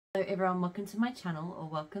So everyone, welcome to my channel, or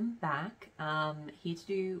welcome back. Here to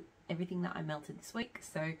do everything that I melted this week.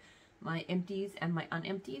 So my empties and my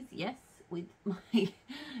unempties, yes, with my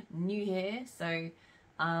new hair. So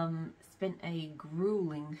spent a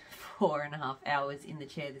grueling 4.5 hours in the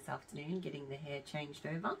chair this afternoon getting the hair changed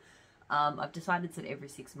over. I've decided that every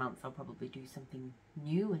 6 months I'll probably do something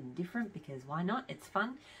new and different, because why not? It's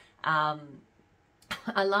fun. I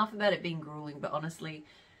laugh about it being grueling, but honestly,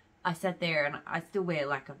 I sat there and I still wear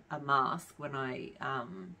like a mask when I,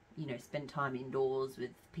 you know, spend time indoors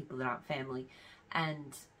with people that aren't family.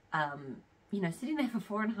 And, you know, sitting there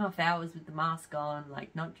for 4.5 hours with the mask on,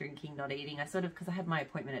 like not drinking, not eating. I sort of, because I had my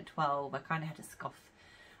appointment at 12, I kind of had to scoff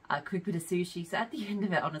a quick bit of sushi. So at the end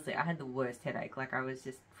of it, honestly, I had the worst headache. Like I was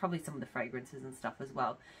just, probably some of the fragrances and stuff as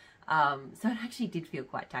well. So it actually did feel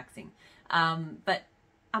quite taxing. But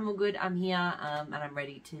I'm all good. I'm here and I'm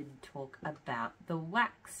ready to talk about the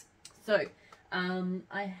wax. So,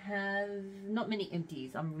 I have not many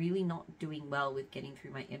empties. I'm really not doing well with getting through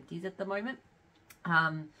my empties at the moment.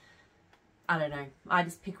 I don't know. I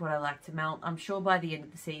just pick what I like to melt. I'm sure by the end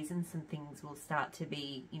of the season, some things will start to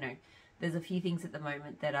be, you know, there's a few things at the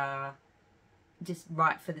moment that are just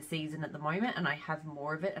right for the season at the moment, and I have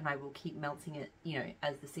more of it, and I will keep melting it, you know,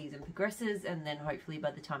 as the season progresses, and then hopefully by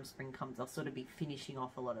the time spring comes, I'll sort of be finishing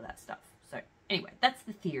off a lot of that stuff. So anyway, that's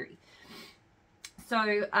the theory.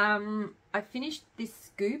 So, I finished this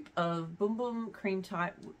scoop of Boom Boom Cream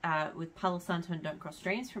Type with Palo Santo and Don't Cross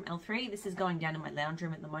Streams from L3. This is going down in my lounge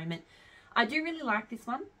room at the moment. I do really like this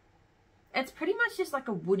one. It's pretty much just like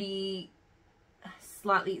a woody,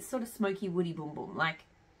 slightly sort of smoky woody Boom Boom, like,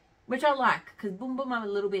 which I like, because Boom Boom I'm a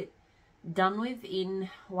little bit done with in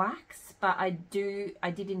wax, but I did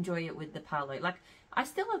enjoy it with the Palo. Like, I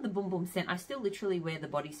still love the Boom Boom scent. I still literally wear the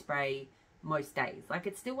body spray most days. Like,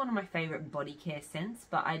 it's still one of my favorite body care scents,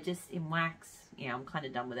 but I just, in wax, yeah, I'm kind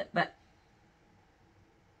of done with it. But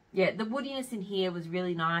yeah, the woodiness in here was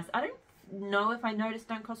really nice. I don't know if I noticed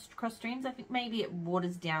Don't Cross Streams. I think maybe it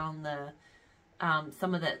waters down the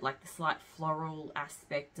some of that, like the slight floral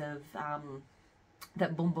aspect of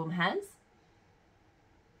that Boom Boom has.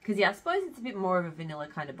 Because yeah, I suppose it's a bit more of a vanilla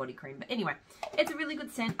kind of body cream. But anyway, it's a really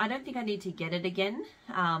good scent. I don't think I need to get it again,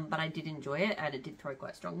 but I did enjoy it, and it did throw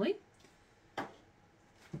quite strongly.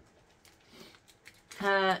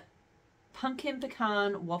 Pumpkin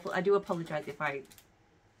pecan waffle. I do apologize if I,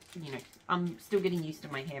 you know, I'm still getting used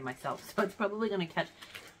to my hair myself, so it's probably going to catch,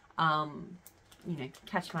 you know,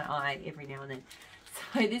 catch my eye every now and then.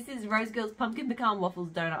 So this is Rose Girls Pumpkin Pecan Waffles,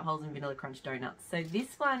 Donut Holes, and Vanilla Crunch Donuts. So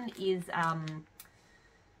this one is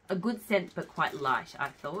a good scent, but quite light, I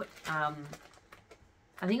thought. I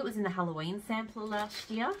think it was in the Halloween sampler last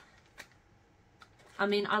year. I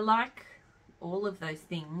mean, I like all of those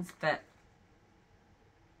things, but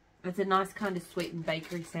it's a nice kind of sweet and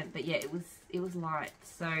bakery scent. But yeah, it was light.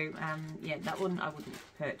 So yeah, that one I wouldn't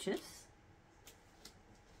purchase.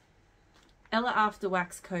 Ella After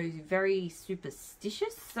Wax Co. very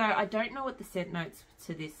superstitious. So I don't know what the scent notes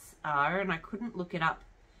to this are, and I couldn't look it up.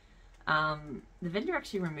 The vendor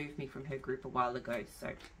actually removed me from her group a while ago.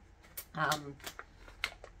 So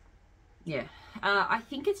yeah, I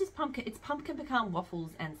think it's just pumpkin pecan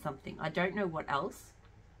waffles and something. I don't know what else.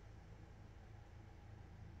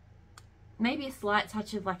 Maybe a slight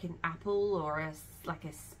touch of like an apple, or like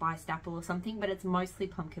a spiced apple or something, but it's mostly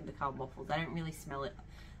pumpkin pecan waffles. I don't really smell it.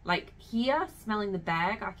 Like here, smelling the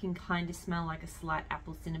bag, I can kind of smell like a slight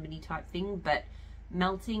apple cinnamony type thing, but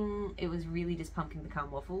melting, it was really just pumpkin pecan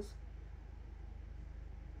waffles.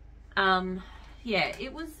 Yeah,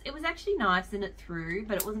 it was actually nice and it threw,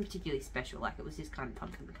 but it wasn't particularly special. Like, it was just kind of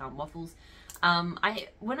pumpkin pecan waffles.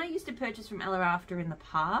 When I used to purchase from Ella After in the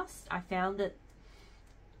past, I found that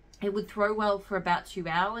it would throw well for about 2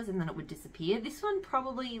 hours and then it would disappear. This one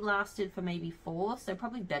probably lasted for maybe 4, so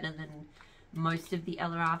probably better than most of the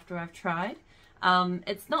Ella After I've tried.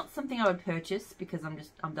 It's not something I would purchase, because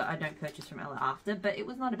I don't purchase from Ella After, but it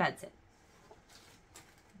was not a bad set.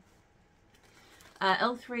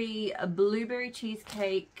 L3 blueberry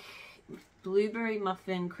cheesecake, blueberry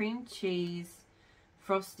muffin, cream cheese,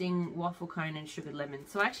 frosting, waffle cone, and sugared lemon.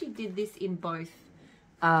 So I actually did this in both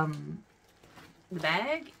the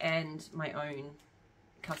bag and my own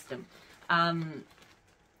custom,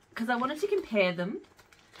 because I wanted to compare them.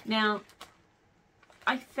 Now,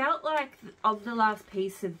 I felt like of the last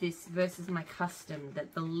piece of this versus my custom,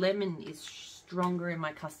 that the lemon is stronger in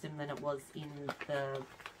my custom than it was in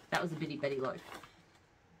that was a Bitty Betty loaf.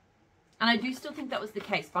 And I do still think that was the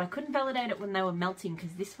case, but I couldn't validate it when they were melting,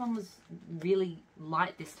 because this one was really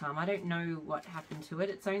light this time. I don't know what happened to it.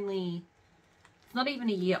 It's only It's not even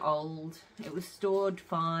a year old. It was stored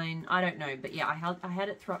fine. I don't know. But yeah, I had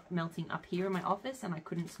it melting up here in my office and I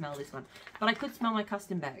couldn't smell this one. But I could smell my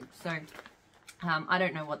custom bag. So I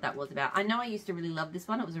don't know what that was about. I know I used to really love this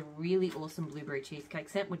one. It was a really awesome blueberry cheesecake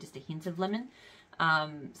scent with just a hint of lemon.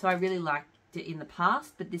 So I really liked it in the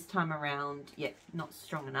past. But this time around, yeah, not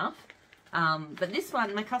strong enough. But this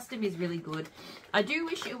one, my custom is really good. I do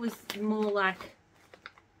wish it was more like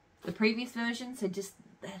the previous version. So just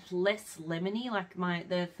less lemony. Like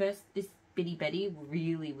this Bitty Betty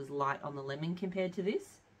really was light on the lemon compared to this.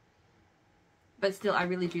 But still, I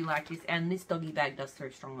really do like this. And this doggy bag does throw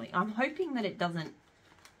strongly. I'm hoping that it doesn't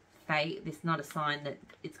fade. This is not a sign that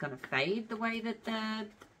it's going to fade the way that the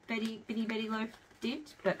Bitty Betty loaf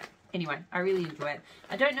did. But anyway, I really enjoy it.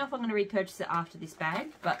 I don't know if I'm going to repurchase it after this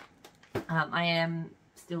bag. But I am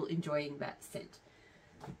still enjoying that scent.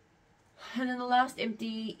 And then the last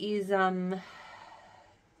empty is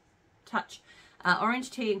Touch.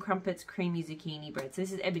 Orange tea and crumpets, creamy zucchini bread. So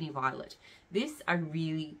this is Ebony Violet. This I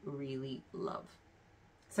really, really love.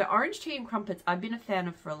 So orange tea and crumpets, I've been a fan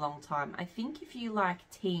of for a long time. I think if you like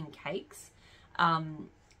tea and cakes,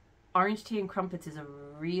 orange tea and crumpets is a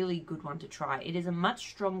really good one to try. It is a much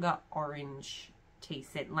stronger orange tea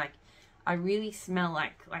scent. Like, I really smell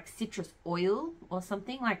like citrus oil or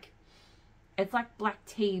something. Like, it's like black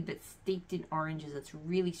tea but steeped in oranges. It's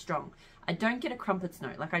really strong. I don't get a crumpets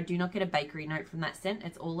note. Like, I do not get a bakery note from that scent.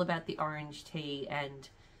 It's all about the orange tea and,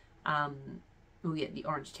 well, yeah, the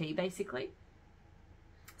orange tea basically.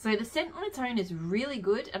 So the scent on its own is really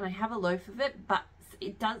good, and I have a loaf of it, but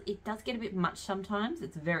it does get a bit much sometimes.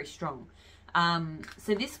 It's very strong.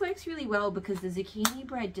 So this works really well because the zucchini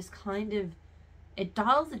bread just kind of, it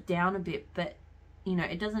dials it down a bit, but you know,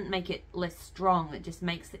 it doesn't make it less strong. It just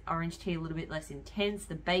makes the orange tea a little bit less intense.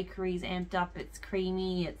 The bakery's amped up. It's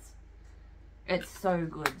creamy. It's so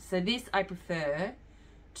good. So this I prefer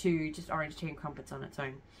to just orange tea and crumpets on its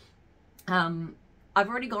own. I've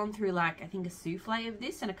already gone through, like, I think a souffle of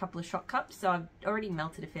this and a couple of shot cups. So I've already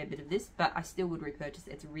melted a fair bit of this, but I still would repurchase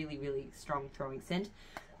it. It's a really, really strong throwing scent.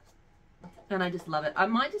 And I just love it. I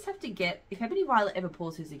might just have to get, if Ebony Violet ever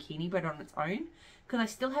pours her zucchini bread on its own, because I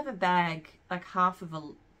still have a bag, like half of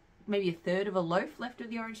maybe a third of a loaf left of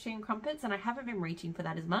the orange tea and crumpets, and I haven't been reaching for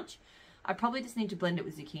that as much. I probably just need to blend it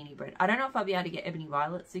with zucchini bread. I don't know if I'll be able to get Ebony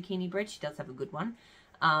Violet's zucchini bread. She does have a good one.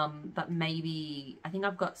 But maybe, I think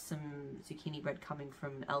I've got some zucchini bread coming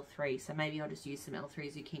from L3, so maybe I'll just use some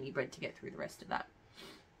L3 zucchini bread to get through the rest of that.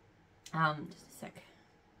 Just a sec.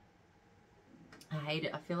 I hate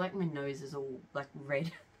it. I feel like my nose is all like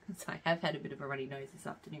red. So I have had a bit of a runny nose this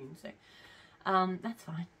afternoon, so that's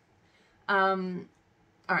fine.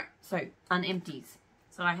 Alright, so Unempties.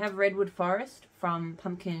 So I have Redwood Forest from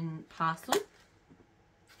Pumpkin Parcel.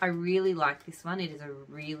 I really like this one. It is a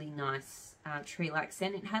really nice tree-like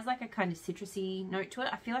scent. It has like a kind of citrusy note to it.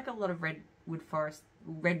 I feel like a lot of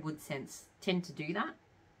redwood scents tend to do that.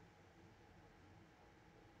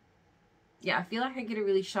 Yeah, I feel like I get a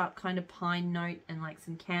really sharp kind of pine note and like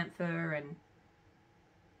some camphor and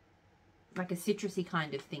like a citrusy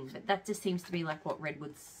kind of thing. But that just seems to be like what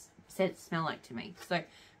redwoods scents smell like to me. So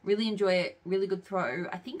really enjoy it. Really good throw.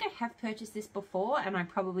 I think I have purchased this before and I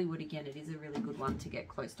probably would again. It is a really good one to get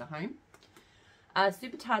close to home.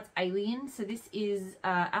 Super Tarts Alien. So this is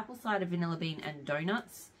apple cider, vanilla bean and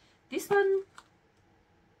donuts. This one,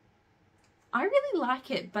 I really like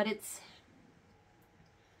it, but it's...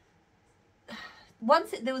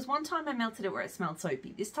 there was one time I melted it where it smelled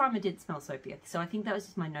soapy. This time it did smell soapy, so I think that was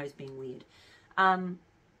just my nose being weird.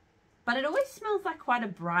 But it always smells like quite a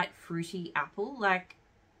bright, fruity apple. Like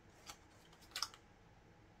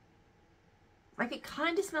it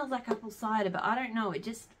kind of smells like apple cider, but I don't know. It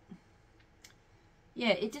just, yeah,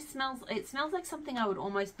 it smells like something I would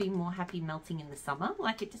almost be more happy melting in the summer.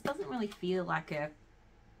 Like, it just doesn't really feel like a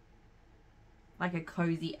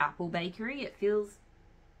cozy apple bakery. It feels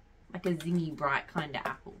like a zingy, bright kind of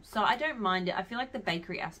apple. So I don't mind it. I feel like the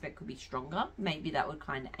bakery aspect could be stronger. Maybe that would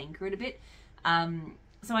kind of anchor it a bit.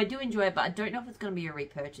 So I do enjoy it, but I don't know if it's going to be a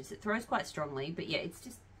repurchase. It throws quite strongly, but yeah, it's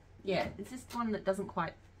just one that doesn't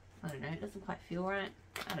quite, I don't know, it doesn't quite feel right.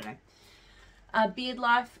 I don't know. Beard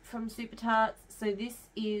Life from Super Tarts. So this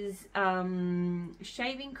is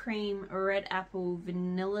shaving cream, red apple,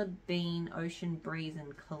 vanilla bean, ocean breeze,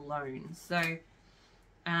 and cologne. So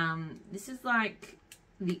this is like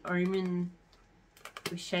the Omen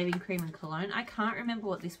with shaving cream and cologne. I can't remember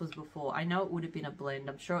what this was before. I know it would have been a blend.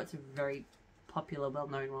 I'm sure it's a very popular,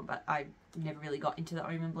 well-known one, but I never really got into the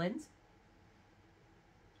Omen blends.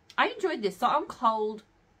 I enjoyed this. So I'm cold.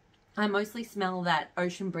 I mostly smell that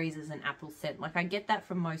ocean breezes and apple scent. Like, I get that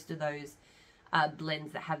from most of those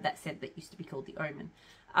blends that have that scent that used to be called the Omen.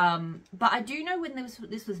 But I do know when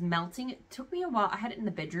this was melting, it took me a while. I had it in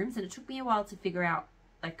the bedrooms, and it took me a while to figure out,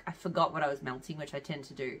 like, I forgot what I was melting, which I tend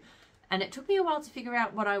to do. And it took me a while to figure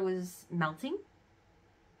out what I was melting.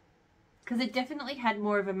 Because it definitely had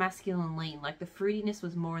more of a masculine lean. Like, the fruitiness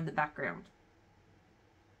was more in the background.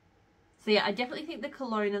 So yeah, I definitely think the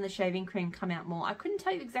cologne and the shaving cream come out more. I couldn't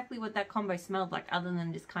tell you exactly what that combo smelled like other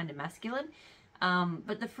than just kind of masculine.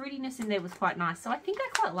 But the fruitiness in there was quite nice. So I think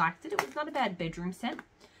I quite liked it. It was not a bad bedroom scent.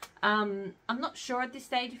 I'm not sure at this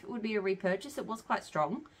stage if it would be a repurchase. It was quite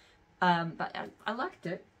strong. But I liked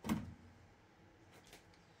it.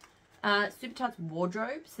 Super Tarts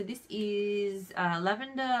Wardrobe. So this is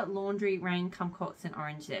Lavender, Laundry, Rain, Kumquats, and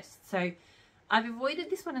Orange Zest. So I've avoided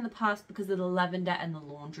this one in the past because of the lavender and the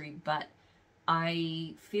laundry, but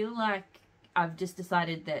I feel like I've just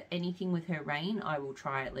decided that anything with her Rain, I will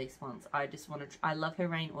try at least once. I just want to, I love her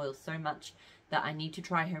Rain oil so much that I need to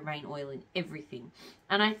try her Rain oil in everything.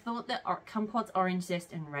 And I thought that Kumquats, Orange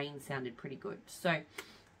Zest, and Rain sounded pretty good. So,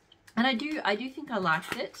 and I do think I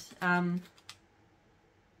liked it. Like,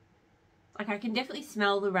 I can definitely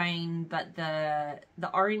smell the Rain, but the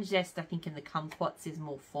Orange Zest, I think, in the Kumquats is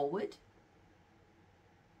more forward.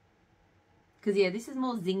 Because, yeah, this is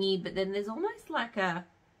more zingy, but then there's almost like a...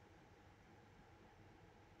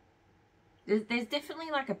 There's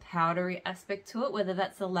definitely like a powdery aspect to it, whether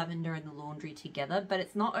that's the lavender and the laundry together, but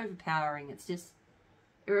it's not overpowering. It's just...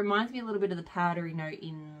 It reminds me a little bit of the powdery note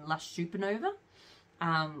in Lush Supernova,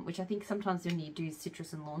 which I think sometimes when you do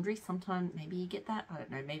citrus and laundry, sometimes maybe you get that. I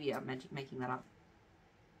don't know, maybe I'm making that up.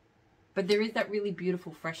 But there is that really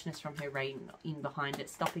beautiful freshness from her Rain in behind it,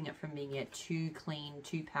 stopping it from being too clean,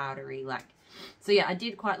 too powdery. Like, so yeah, I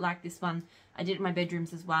did quite like this one. I did it in my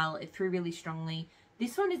bedrooms as well. It threw really strongly.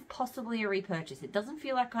 This one is possibly a repurchase. It doesn't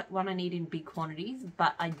feel like one I need in big quantities,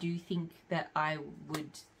 but I do think that I would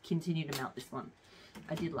continue to melt this one.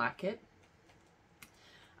 I did like it.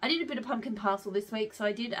 I did a bit of pumpkin parcel this week, so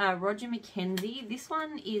I did Roger Mackenzie. This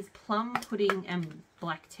one is plum pudding and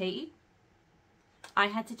black tea. I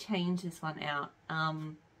had to change this one out.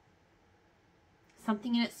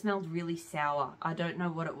 Something in it smelled really sour. I don't know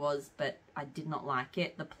what it was, but I did not like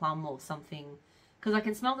it. The plum or something. Because I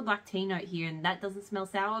can smell the black tea note here, and that doesn't smell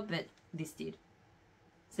sour, but this did.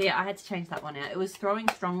 So yeah, I had to change that one out. It was throwing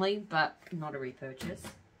strongly, but not a repurchase.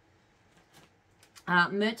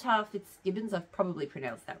 Murtaugh Fitzgibbons, I've probably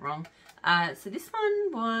pronounced that wrong. So this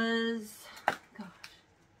one was, gosh,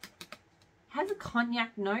 has a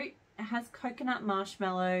cognac note. It has coconut,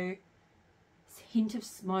 marshmallow, hint of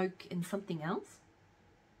smoke, and something else.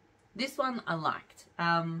 This one I liked.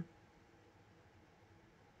 I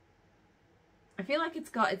feel like it's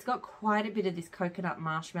got quite a bit of this coconut,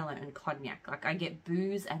 marshmallow, and cognac. Like, I get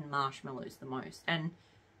booze and marshmallows the most. And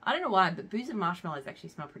I don't know why, but booze and marshmallows actually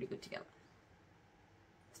smell pretty good together.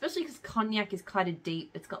 Especially because cognac is kind of deep.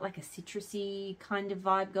 It's got like a citrusy kind of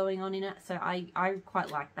vibe going on in it. So I quite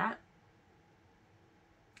like that.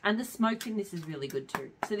 And the smoke in this is really good too.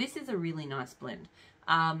 So this is a really nice blend.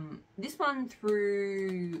 This one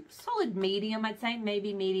through solid medium, I'd say,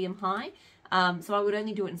 maybe medium high. So I would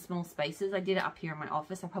only do it in small spaces. I did it up here in my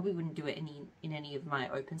office. I probably wouldn't do it in any of my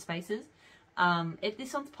open spaces.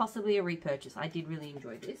 This one's possibly a repurchase. I did really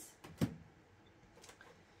enjoy this.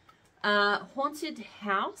 Haunted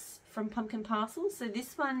House from Pumpkin Parcel. So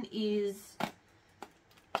this one is...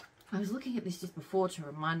 I was looking at this just before to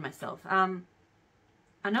remind myself.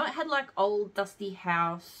 I know it had like old dusty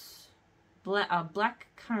house, black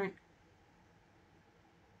currant.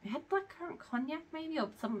 It had blackcurrant cognac maybe, or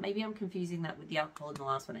maybe I'm confusing that with the alcohol in the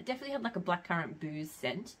last one. It definitely had like a blackcurrant booze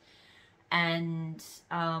scent, and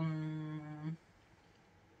I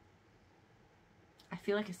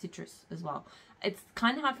feel like a citrus as well. It's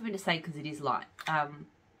kind of hard for me to say because it is light.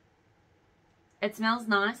 It smells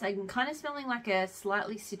nice. I'm kind of smelling like a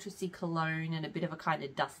slightly citrusy cologne and a bit of a kind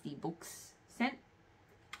of dusty books scent.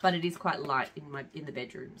 But it is quite light in the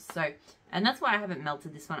bedrooms. So, and that's why I haven't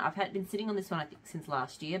melted this one. I've been sitting on this one I think since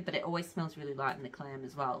last year, but it always smells really light in the clam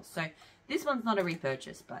as well. So this one's not a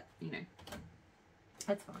repurchase, but you know,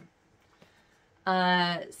 that's fine.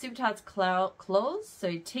 Super Tarts Claws.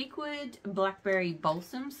 So teakwood, blackberry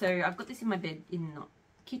balsam. So I've got this in my bed in the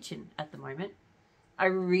kitchen at the moment. I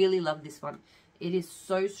really love this one. It is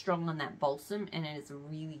so strong on that balsam, and it is a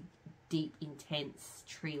really deep, intense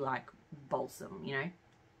tree-like balsam, you know.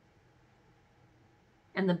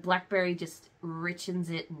 And the blackberry just richens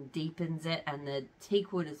it and deepens it, and the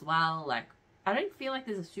teakwood as well. Like, I don't feel like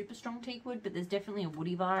there's a super strong teakwood, but there's definitely a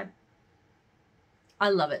woody vibe. I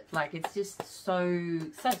love it. Like, it's just so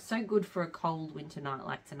good for a cold winter night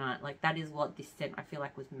like tonight. Like, that is what this scent I feel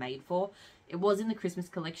like was made for. It was in the Christmas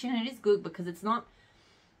collection, and it is good because it's not,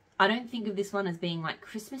 I don't think of this one as being like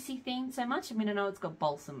Christmassy themed so much. I mean, I know it's got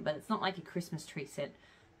balsam, but it's not like a Christmas tree scent,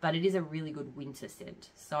 but it is a really good winter scent.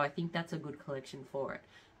 So I think that's a good collection for it.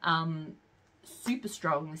 Super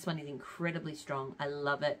strong. This one is incredibly strong. I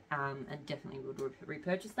love it, and definitely would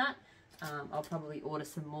repurchase that. I'll probably order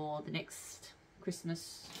some more the next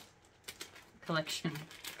Christmas collection.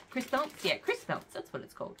 Crisp Belts? Yeah, Crisp Belts. That's what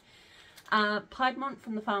it's called. Piedmont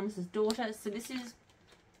from the Farmer's Daughter. So this is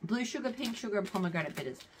blue sugar, pink sugar, and pomegranate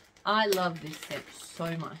bitters. I love this scent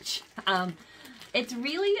so much. It's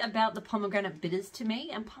really about the pomegranate bitters to me.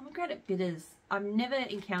 And pomegranate bitters, I've never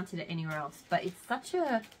encountered it anywhere else. But it's such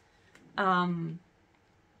a...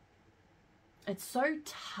 it's so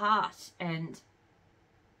tart and...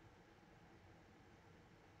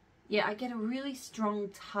 yeah, I get a really strong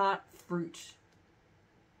tart fruit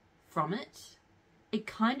from it. It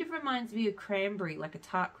kind of reminds me of cranberry, like a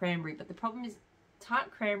tart cranberry. But the problem is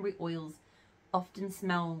tart cranberry oils often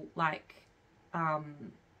smell like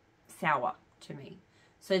sour to me.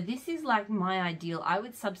 So this is like my ideal. I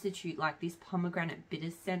would substitute like this pomegranate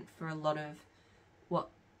bitter scent for a lot of what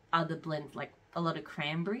other blends, like a lot of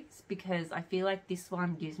cranberries. Because I feel like this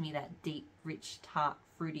one gives me that deep, rich, tart,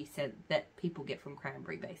 fruity scent that people get from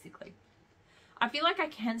cranberry, basically. I feel like I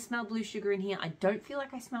can smell blue sugar in here. I don't feel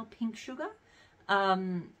like I smell pink sugar.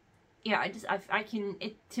 Yeah, I can,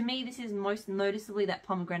 to me, this is most noticeably that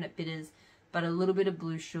pomegranate bitters, but a little bit of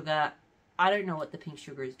blue sugar. I don't know what the pink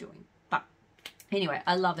sugar is doing. But anyway,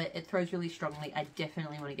 I love it. It throws really strongly. I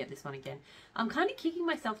definitely want to get this one again. I'm kind of kicking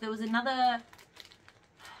myself. There was another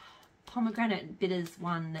pomegranate bitters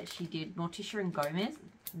one that she did, Morticia and Gomez.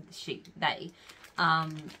 They.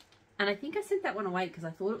 And I think I sent that one away because I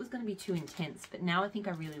thought it was going to be too intense. But now I think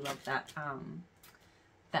I really love that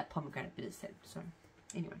that pomegranate bitters scent. So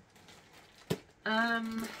anyway.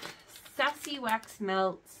 Sassy Wax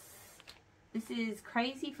Melts. This is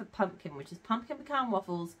Crazy for Pumpkin, which is pumpkin pecan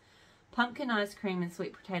waffles, pumpkin ice cream, and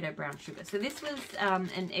sweet potato brown sugar. So this was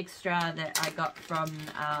an extra that I got from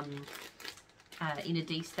in a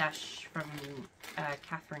D-stash from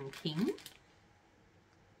Catherine King.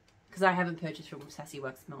 Because I haven't purchased from Sassy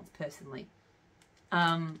Wax Melts personally.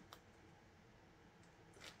 I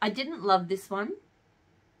didn't love this one.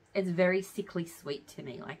 It's very sickly sweet to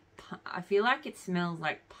me. Like, I feel like it smells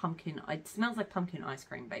like pumpkin. It smells like pumpkin ice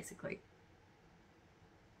cream, basically.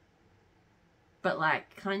 But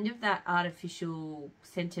like, kind of that artificial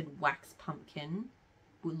scented wax pumpkin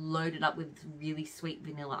loaded up with really sweet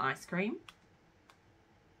vanilla ice cream.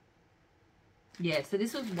 Yeah, so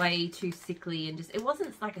this was way too sickly and just, it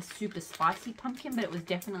wasn't like a super spicy pumpkin, but it was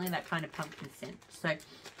definitely that kind of pumpkin scent. So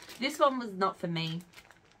this one was not for me.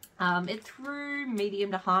 It threw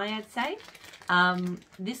medium to high, I'd say.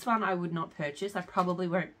 This one I would not purchase. I probably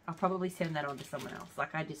won't. I'll probably send that on to someone else.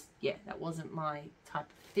 Like, I just, yeah, that wasn't my type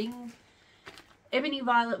of thing. Ebony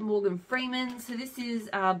Violet Morgan Freeman. So this is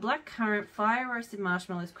black currant, fire roasted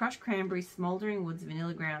marshmallows, crushed cranberries, smouldering woods,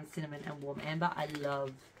 vanilla ground, cinnamon, and warm amber. I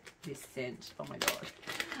love this scent. Oh my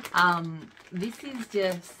god. This is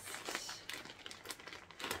just,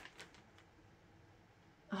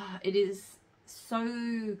 it is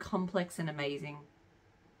so complex and amazing.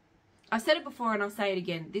 I've said it before and I'll say it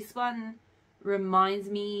again. This one reminds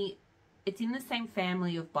me, it's in the same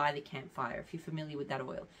family of By the Campfire, if you're familiar with that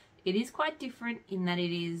oil. It is quite different in that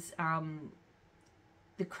it is,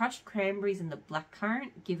 the crushed cranberries and the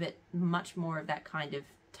blackcurrant give it much more of that kind of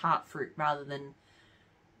tart fruit rather than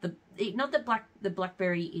not that the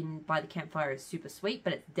blackberry in By the Campfire is super sweet,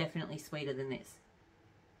 but it's definitely sweeter than this.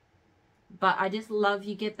 But I just love,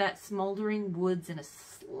 you get that smouldering woods and a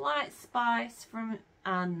slight spice from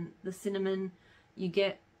the cinnamon. You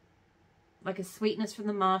get like a sweetness from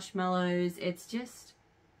the marshmallows. It's just,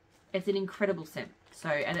 it's an incredible scent. So,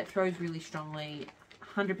 and it throws really strongly.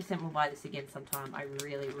 100% will buy this again sometime. I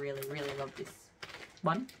really, really, really love this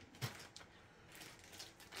one.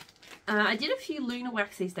 I did a few Luna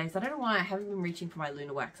Wax these days. I don't know why I haven't been reaching for my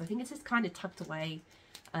Luna Wax. I think it's just kind of tucked away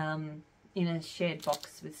in a shared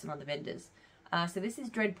box with some other vendors. So this is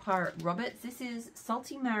Dread Pirate Roberts. This is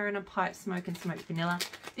Salty Mariner Pipe Smoke and Smoked Vanilla.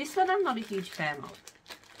 This one I'm not a huge fan of.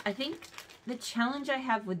 I think the challenge I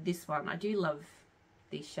have with this one, I do love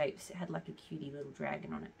these shapes. It had like a cutie little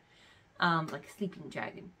dragon on it. Like a sleeping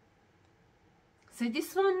dragon. So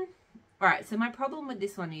this one, alright, so my problem with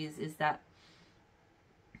this one is that,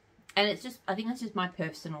 and it's just, I think that's just my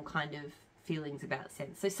personal kind of feelings about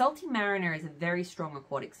scents. So Salty Mariner is a very strong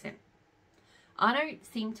aquatic scent. I don't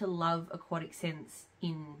seem to love aquatic scents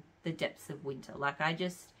in the depths of winter. Like,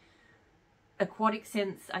 aquatic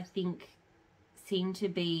scents, I think, seem to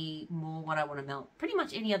be more what I want to melt. Pretty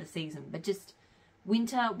much any other season, but just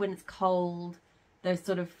winter when it's cold, those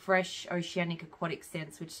sort of fresh oceanic aquatic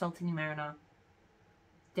scents, which Salty Mariner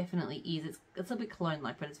definitely is. It's a little bit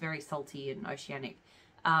cologne-like, but it's very salty and oceanic.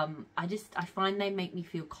 I find they make me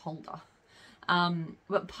feel colder.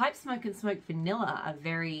 But Pipe Smoke and Smoke Vanilla are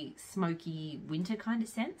very smoky winter kind of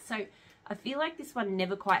scents. So I feel like this one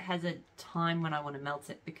never quite has a time when I want to melt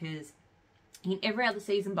it, because in every other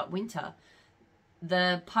season but winter,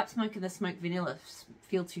 the Pipe Smoke and the Smoke Vanilla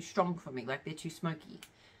feel too strong for me, like they're too smoky.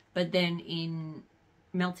 But then in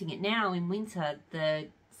melting it now in winter, the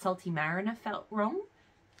Salty Mariner felt wrong.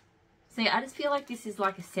 So yeah, I just feel like this is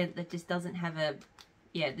like a scent that just doesn't have a,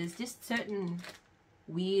 yeah, there's just certain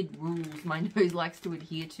weird rules my nose likes to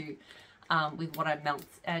adhere to with what I melt.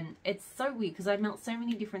 And it's so weird because I melt so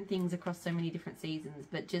many different things across so many different seasons,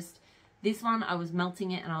 but just this one, I was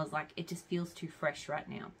melting it and I was like, it just feels too fresh right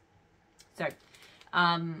now. So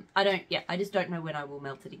I just don't know when I will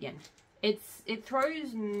melt it again. It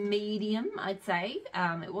throws medium, I'd say.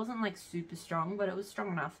 It wasn't like super strong, but it was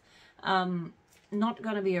strong enough. Not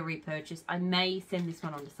going to be a repurchase. I may send this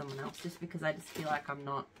one on to someone else just because I just feel like I'm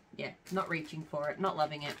not reaching for it, not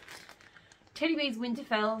loving it. Teddy Bees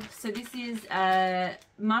Winterfell. So this is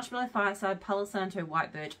Marshmallow Fireside, Palo Santo,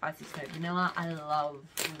 White Birch, Icy Snow Vanilla. I love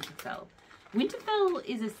Winterfell. Winterfell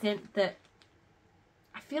is a scent that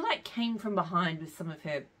I feel like came from behind with some of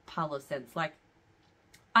her Palo scents. Like,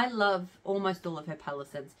 I love almost all of her Palo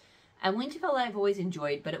scents. And Winterfell I've always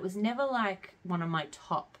enjoyed, but it was never like one of my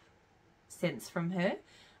top scents from her.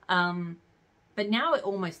 But now it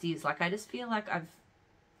almost is. Like, I just feel like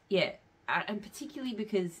and particularly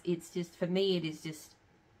because it's just, for me, it is just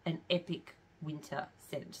an epic winter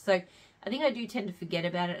scent. So I think I do tend to forget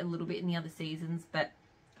about it a little bit in the other seasons, but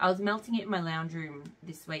I was melting it in my lounge room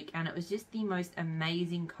this week and it was just the most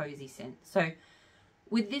amazing cozy scent. So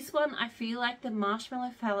with this one, I feel like the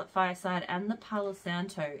Marshmallow Fireside and the Palo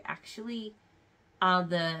Santo actually are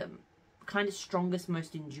the kind of strongest,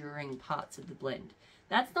 most enduring parts of the blend.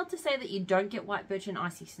 That's not to say that you don't get White Birch and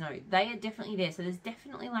Icy Snow. They are definitely there. So there's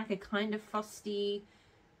definitely like a kind of frosty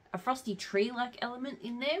tree-like element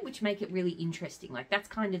in there, which make it really interesting. Like, that's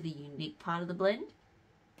kind of the unique part of the blend.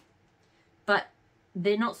 But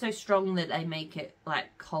they're not so strong that they make it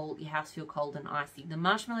like cold, your house feel cold and icy. The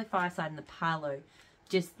Marshmallow Fireside and the Palo,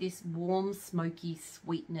 just this warm, smoky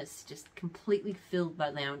sweetness, just completely filled my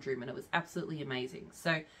lounge room, and it was absolutely amazing.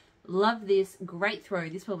 So love this. Great throw.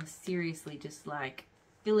 This one was seriously just like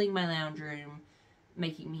filling my lounge room,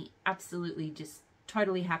 making me absolutely just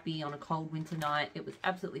totally happy on a cold winter night. It was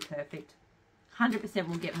absolutely perfect. 100%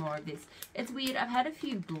 will get more of this. It's weird. I've had a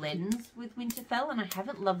few blends with Winterfell and I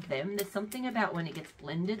haven't loved them. There's something about when it gets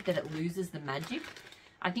blended that it loses the magic.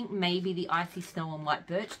 I think maybe the Icy Snow and White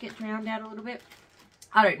Birch get drowned out a little bit.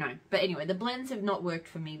 I don't know. But anyway, the blends have not worked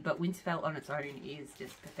for me, but Winterfell on its own is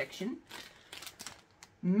just perfection.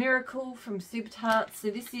 Miracle from Super Tarts.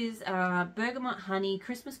 So this is bergamot honey,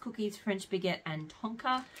 Christmas cookies, French baguette, and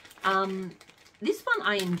tonka. This one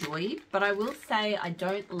I enjoyed, but I will say I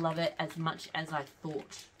don't love it as much as I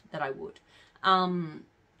thought that I would.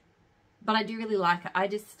 But I do really like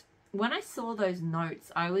it. When I saw those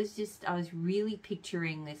notes, I was really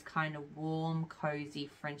picturing this kind of warm, cozy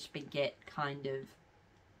French baguette kind of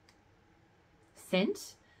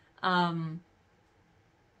scent.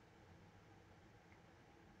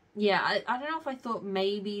 Yeah, I don't know if I thought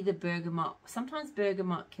maybe the bergamot, sometimes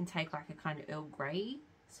bergamot can take like a kind of Earl Grey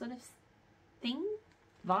sort of thing,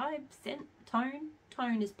 vibe, scent, tone.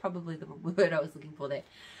 Tone is probably the word I was looking for there.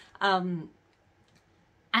 And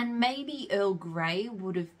maybe Earl Grey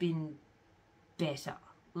would have been better.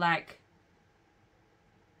 Like,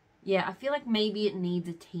 yeah, I feel like maybe it needs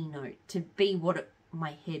a tea note to be what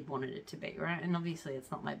my head wanted it to be, right? And obviously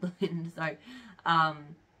it's not my blend, so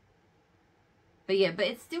but yeah, but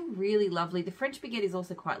it's still really lovely. The French baguette is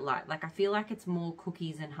also quite light. Like, I feel like it's more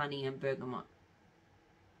cookies and honey and bergamot.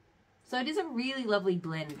 So it is a really lovely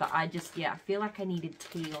blend, but I feel like I needed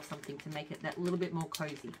tea or something to make it that little bit more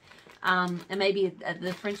cozy. And maybe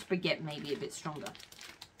the French baguette may be a bit stronger.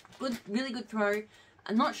 Good, really good throw.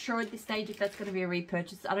 I'm not sure at this stage if that's going to be a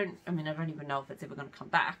repurchase. I don't even know if it's ever going to come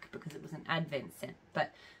back because it was an Advent scent.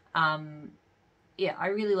 But yeah, I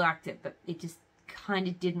really liked it, but it just kind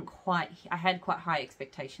of didn't quite, I had quite high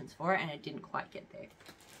expectations for it and it didn't quite get there.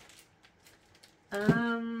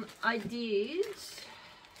 I did, this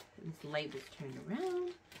label's turned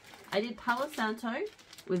around, I did Palo Santo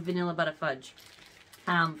with Vanilla Butter Fudge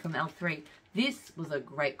from L3. This was a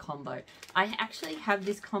great combo. I actually have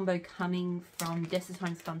this combo coming from Dessa's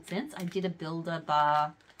Homes Fun Sense. I did a builder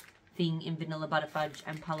bar thing in Vanilla Butterfudge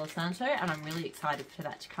and Palo Santo, and I'm really excited for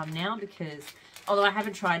that to come now because, although I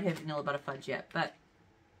haven't tried her Vanilla Butterfudge yet, but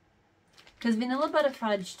because Vanilla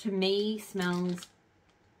Butterfudge to me smells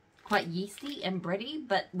quite yeasty and bready,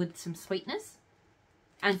 but with some sweetness.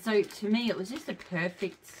 And so to me it was just a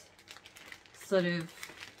perfect sort of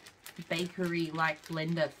bakery-like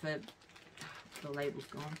blender for... the label's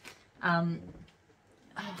gone.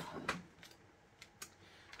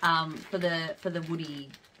 For the woody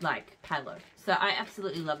like palo. So I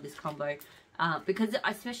absolutely love this combo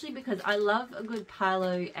especially because I love a good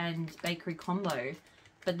palo and bakery combo,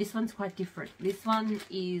 but this one's quite different. This one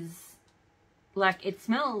is like, it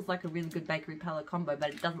smells like a really good bakery palo combo, but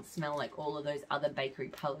it doesn't smell like all of those other bakery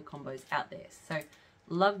palo combos out there. So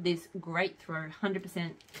love this. Great throw,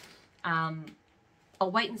 100%.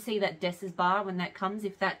 I'll wait and see that Dessa's bar when that comes.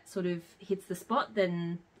 If that sort of hits the spot,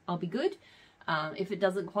 then I'll be good. If it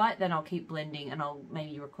doesn't quite, then I'll keep blending and I'll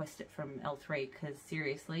maybe request it from L3 because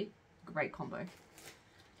seriously, great combo.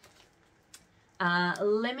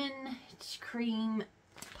 Lemon cream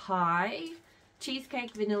pie,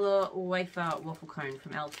 cheesecake, vanilla, wafer, waffle cone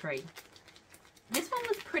from L3. This one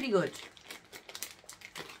was pretty good.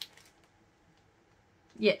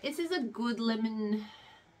 Yeah, this is a good lemon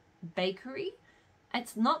bakery.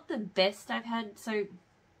 It's not the best I've had. So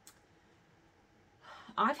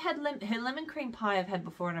I've had her lemon cream pie I've had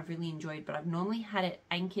before and I've really enjoyed, but I've normally had it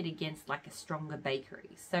anchored against like a stronger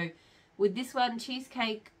bakery. So with this one,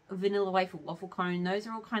 cheesecake, vanilla wafer, waffle cone, those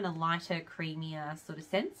are all kind of lighter, creamier sort of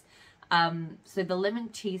scents. So the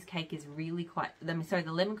lemon cheesecake is really quite, sorry,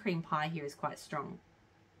 the lemon cream pie here is quite strong.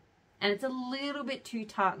 And it's a little bit too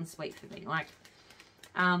tart and sweet for me. Like,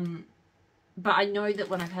 but I know that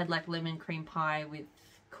when I've had like lemon cream pie with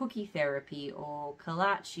cookie therapy or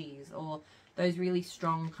kolaches or those really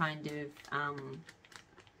strong kind of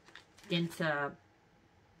denser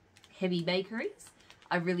heavy bakeries,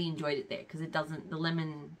 I really enjoyed it there because it doesn't, the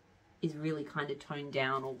lemon is really kind of toned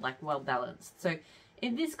down or like well balanced. So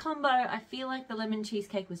in this combo, I feel like the lemon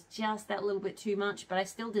cheesecake was just that little bit too much, but I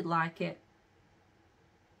still did like it.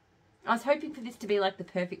 I was hoping for this to be like the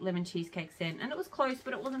perfect lemon cheesecake scent, and it was close,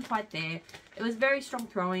 but it wasn't quite there. It was very strong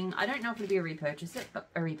throwing. I don't know if it'll be a repurchase, but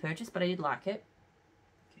I did like it.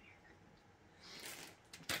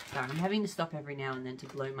 Sorry, I'm having to stop every now and then to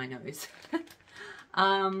blow my nose.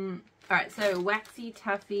 Alright, so Waxy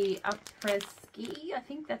Taffy Apreski, I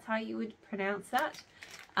think that's how you would pronounce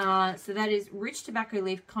that. So that is rich tobacco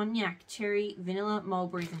leaf, cognac, cherry, vanilla,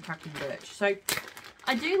 mulberries, and crackling birch. So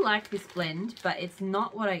I do like this blend, but it's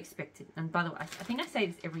not what I expected. And by the way, I think I say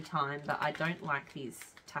this every time, but I don't like these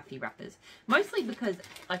taffy wrappers. Mostly because,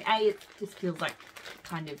 like, A, it just feels like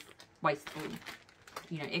kind of wasteful,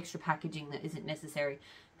 you know, extra packaging that isn't necessary.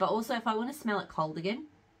 But also, if I want to smell it cold again,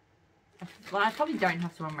 well, I probably don't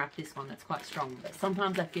have to unwrap this one. That's quite strong. But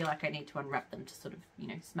sometimes I feel like I need to unwrap them to sort of, you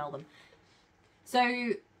know, smell them.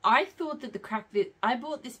 So I thought that I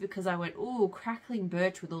bought this because I went, oh, crackling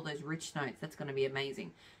birch with all those rich notes. That's going to be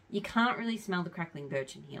amazing. You can't really smell the crackling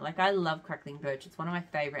birch in here. Like, I love crackling birch. It's one of my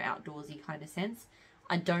favorite outdoorsy kind of scents.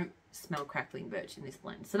 I don't smell crackling birch in this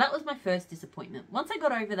blend. So that was my first disappointment. Once I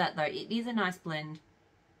got over that, though, it is a nice blend.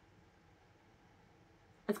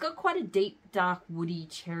 It's got quite a deep, dark, woody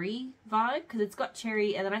cherry vibe because it's got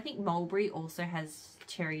cherry, and then I think mulberry also has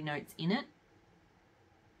cherry notes in it.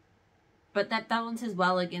 But that balances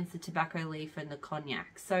well against the tobacco leaf and the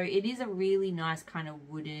cognac. So it is a really nice kind of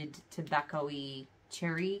wooded, tobacco-y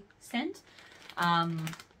cherry scent.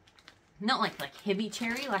 Not like heavy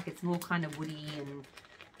cherry, like it's more kind of woody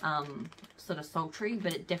and sort of sultry,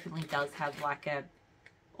 but it definitely does have like a,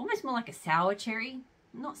 almost more like a sour cherry.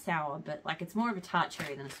 Not sour, but like it's more of a tart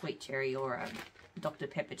cherry than a sweet cherry or a Dr.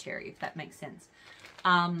 Pepper cherry, if that makes sense.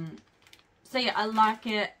 So yeah, I like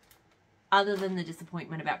it. Other than the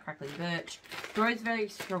disappointment about crackling birch, throws very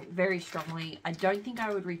strongly. I don't think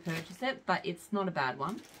I would repurchase it, but it's not a bad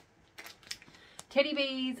one. Teddy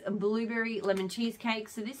Bees, blueberry lemon cheesecake.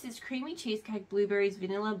 So this is creamy cheesecake, blueberries,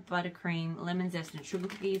 vanilla, buttercream, lemon zest, and sugar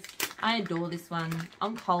cookies. I adore this one.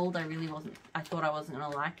 On cold, I thought I wasn't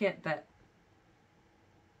gonna like it, but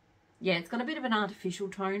yeah, it's got a bit of an artificial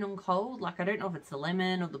tone on cold. Like, I don't know if it's the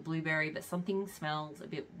lemon or the blueberry, but something smells a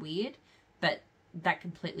bit weird. But that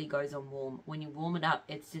completely goes on warm. When you warm it up,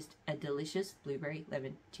 it's just a delicious blueberry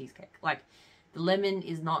lemon cheesecake. Like, the lemon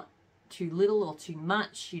is not too little or too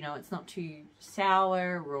much. You know, it's not too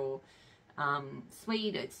sour or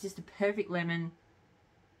sweet. It's just a perfect lemon.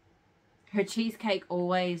 Her cheesecake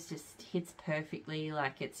always just hits perfectly.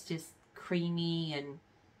 Like, it's just creamy and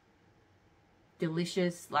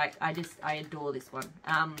delicious. Like, I adore this one.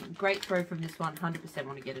 Great throw from this one. 100%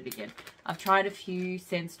 want to get it again. I've tried a few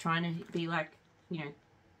scents trying to be like, you know,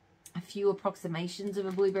 a few approximations of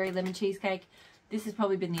a blueberry lemon cheesecake. This has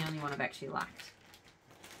probably been the only one I've actually liked.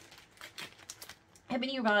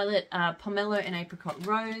 Ebony Violet, Pomelo and Apricot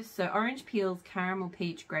Rose. So orange peels, caramel,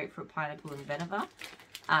 peach, grapefruit, pineapple, and vetiver.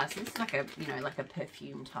 So this is like a, you know, like a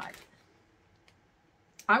perfume type.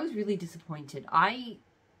 I was really disappointed.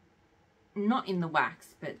 Not in the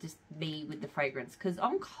wax, but just me with the fragrance. Because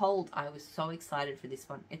on cold, I was so excited for this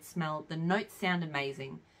one. It smelled, the notes sound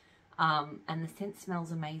amazing. And the scent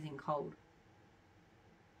smells amazing cold.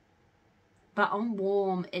 But on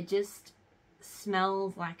warm, it just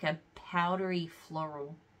smells like a powdery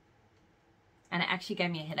floral. And it actually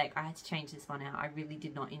gave me a headache. I had to change this one out. I really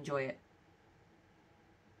did not enjoy it.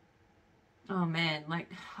 Oh man, like,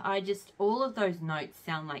 all of those notes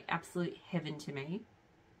sound like absolute heaven to me.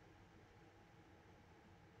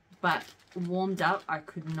 But warmed up, I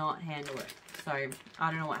could not handle it. So,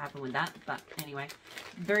 I don't know what happened with that. But anyway,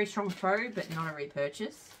 very strong throw, but not a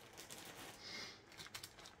repurchase.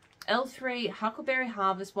 L3, Huckleberry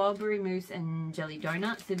Harvest, Wildberry Mousse, and Jelly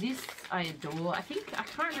Donut. So this I adore. I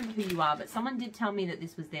can't remember who you are, but someone did tell me that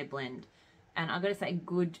this was their blend. And I've got to say,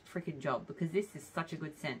 good freaking job, because this is such a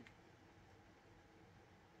good scent.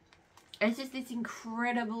 It's just this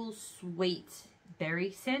incredible sweet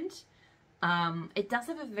berry scent. It does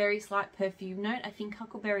have a very slight perfume note. I think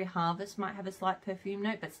Huckleberry Harvest might have a slight perfume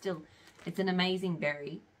note, but still, it's an amazing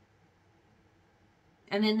berry.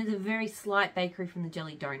 And then there's a very slight bakery from the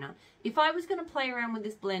Jelly Donut. If I was going to play around with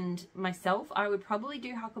this blend myself, I would probably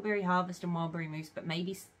do Huckleberry Harvest and Wildberry Mousse, but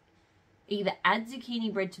maybe either add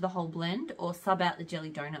zucchini bread to the whole blend or sub out the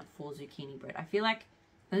Jelly Donut for zucchini bread. I feel like,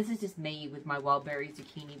 and this is just me with my Wildberry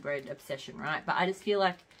zucchini bread obsession, right? But I just feel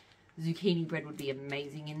like zucchini bread would be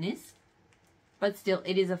amazing in this. But still,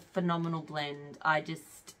 it is a phenomenal blend.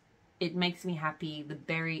 It makes me happy. The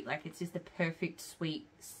berry, like, it's just a perfect sweet,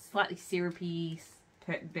 slightly syrupy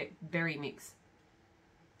berry mix.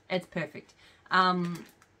 It's perfect.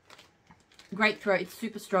 Great throw. It's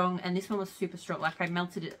super strong, and this one was super strong. Like, I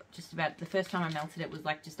melted it just about, the first time I melted it was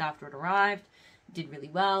like just after it arrived. It did really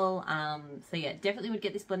well. So yeah, definitely would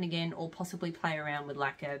get this blend again, or possibly play around with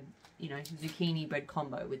like a, you know, zucchini bread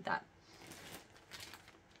combo with that.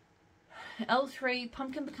 L3,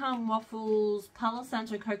 Pumpkin Pecan Waffles, Palo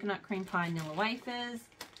Santo Coconut Cream Pie, Vanilla Wafers.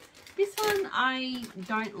 This one I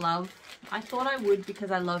don't love. I thought I would because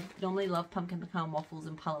I normally love Pumpkin Pecan Waffles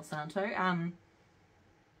and Palo Santo.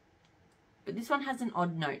 But this one has an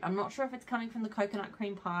odd note. I'm not sure if it's coming from the coconut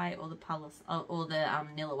cream pie or the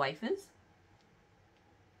vanilla wafers.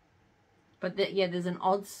 But yeah, there's an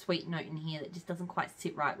odd sweet note in here that just doesn't quite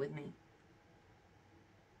sit right with me.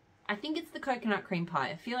 I think it's the coconut cream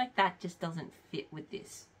pie. I feel like that just doesn't fit with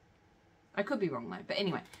this. I could be wrong though. But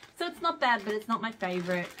anyway, so it's not bad, but it's not my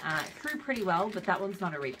favourite. It threw pretty well, but that one's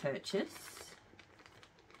not a repurchase.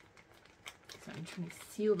 So I'm trying to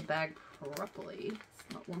seal the bag properly.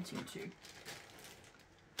 It's not wanting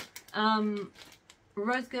to.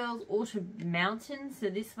 Rose Girls Autumn Mountain. So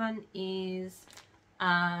this one is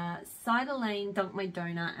Cider Lane, Dunk My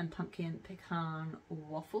Donut, and Pumpkin Pecan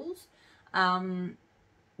Waffles.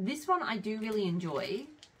 This one I do really enjoy.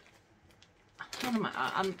 What am I?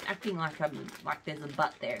 I'm acting like there's a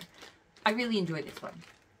but there. I really enjoy this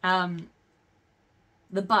one.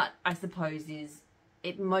 The but, I suppose, is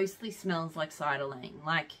it mostly smells like Cider Lane.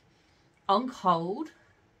 Like, on cold,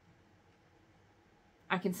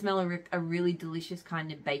 I can smell a really delicious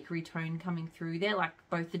kind of bakery tone coming through there, like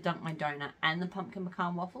both the Dunk My Donut and the Pumpkin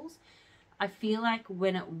Pecan Waffles. I feel like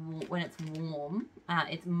when it's warm,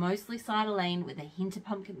 it's mostly Cider Lane with a hint of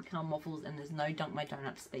Pumpkin Pecan Waffles, and there's no Dunk My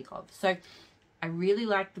Donut to speak of. So I really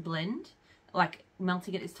like the blend. Like,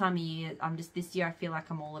 melting at this time of year, this year I feel like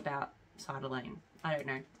I'm all about Cider Lane. I don't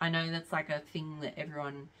know. I know that's like a thing that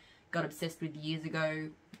everyone got obsessed with years ago,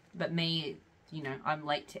 but me, you know, I'm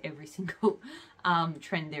late to every single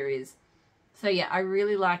trend there is. So yeah, I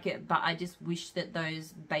really like it, but I just wish that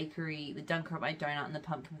those bakery, the Dunk My Donut and the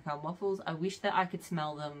Pumpkin Pecan Waffles, I wish that I could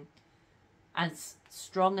smell them as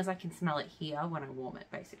strong as I can smell it here when I warm it,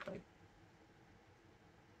 basically.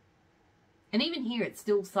 And even here, it's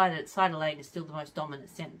still Cider Lane is still the most dominant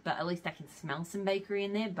scent, but at least I can smell some bakery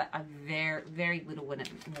in there, but a very, very little when it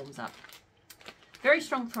warms up. Very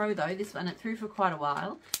strong throw though, this one. It threw for quite a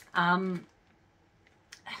while.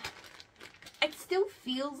 It still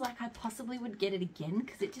feels like I possibly would get it again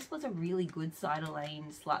because it just was a really good Cider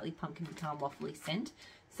Lane, slightly pumpkin pecan waffly scent.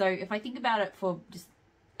 So if I think about it for just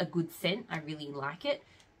a good scent, I really like it.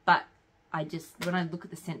 But I just, when I look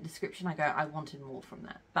at the scent description, I go, I wanted more from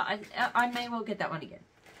that. But I may well get that one again.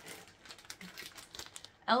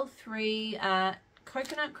 L3,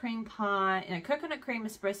 coconut cream pie, coconut cream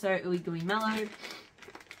espresso, ooey gooey mellow.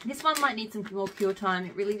 This one might need some more cure time.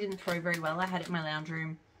 It really didn't throw very well. I had it in my lounge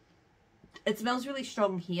room. It smells really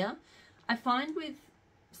strong here. I find with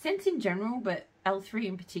scents in general, but L3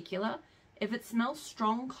 in particular, if it smells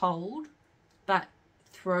strong cold, but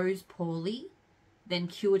throws poorly, then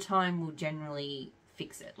cure time will generally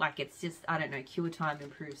fix it. Like, it's just, I don't know, cure time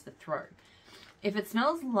improves the throw. If it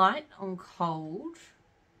smells light on cold,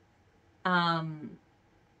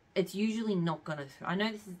 it's usually not going to, I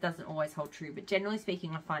know this doesn't always hold true, but generally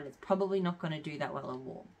speaking, I find it's probably not going to do that well on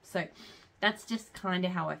warm. So that's just kind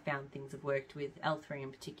of how I found things have worked with L3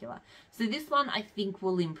 in particular. So this one I think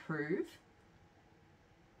will improve.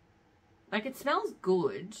 Like, it smells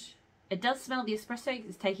good. It does smell, the espresso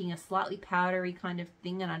is taking a slightly powdery kind of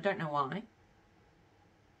thing, and I don't know why.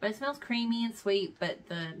 But it smells creamy and sweet, but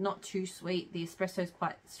not too sweet. The espresso is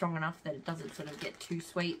quite strong enough that it doesn't sort of get too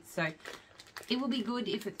sweet. So it will be good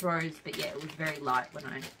if it throws, but yeah, it was very light when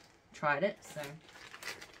I tried it. So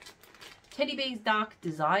Teddy Bees Dark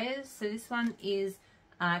Desires. So this one is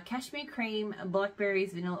cashmere cream,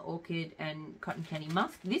 blackberries, vanilla orchid, and cotton candy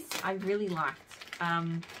musk. This I really liked.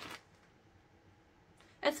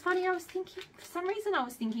 It's funny, I was thinking, for some reason I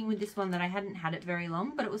was thinking with this one that I hadn't had it very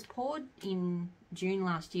long, but it was poured in June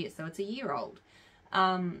last year, so it's a year old.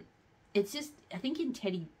 It's just, I think in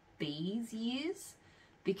Teddy B's years,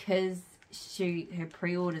 because her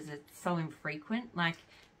pre-orders are so infrequent. Like,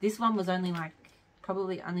 this one was only like,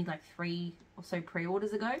 probably only like 3 or so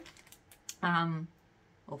pre-orders ago.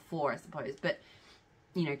 Or 4, I suppose, but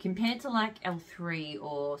you know, compared to like L3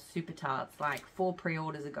 or Super Tarts, like 4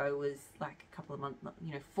 pre-orders ago was like a couple of months,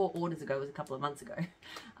 you know, 4 orders ago was a couple of months ago.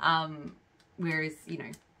 Whereas, you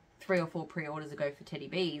know, 3 or 4 pre-orders ago for Teddy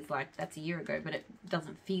Bees, like that's a year ago, but it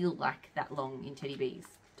doesn't feel like that long in Teddy Bees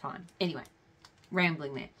time. Anyway,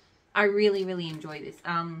 rambling there. I really, really enjoy this.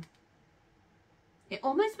 It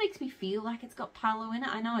almost makes me feel like it's got Palo in it.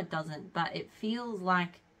 I know it doesn't, but it feels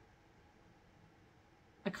like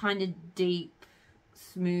a kind of deep,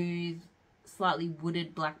 smooth, slightly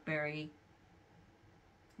wooded blackberry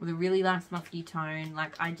with a really nice musky tone.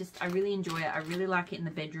 Like, I really enjoy it. I really like it in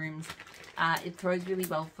the bedrooms. It throws really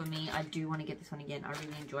well for me. I do want to get this one again. I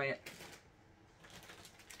really enjoy it.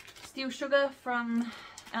 Steel Sugar from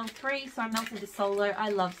L3. So I melted this solo. I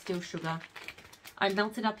love Steel Sugar. I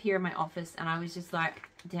melted up here in my office and I was just like,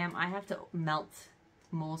 damn, I have to melt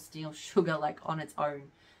more Steel Sugar like on its own.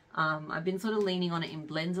 I've been sort of leaning on it in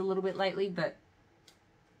blends a little bit lately, but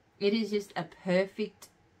it is just a perfect,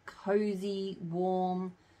 cozy,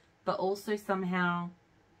 warm, but also somehow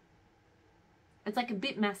it's like a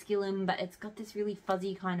bit masculine, but it's got this really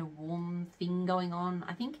fuzzy kind of warm thing going on.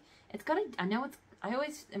 I think it's got I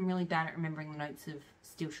always am really bad at remembering the notes of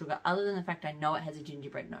Steel Sugar, other than the fact I know it has a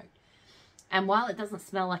gingerbread note. And while it doesn't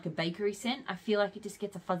smell like a bakery scent, I feel like it just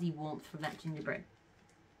gets a fuzzy warmth from that gingerbread.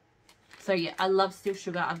 So yeah, I love Steel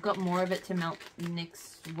Sugar. I've got more of it to melt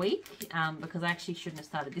next week because I actually shouldn't have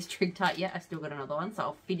started this trig tart yet. I still got another one, so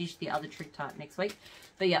I'll finish the other trig tart next week.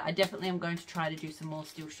 But yeah, I definitely am going to try to do some more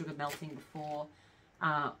Steel Sugar melting before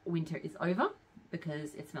winter is over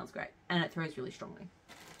because it smells great and it throws really strongly.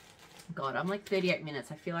 God, I'm like 38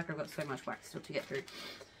 minutes. I feel like I've got so much wax still to get through.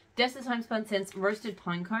 Dessa's Homespun Scents roasted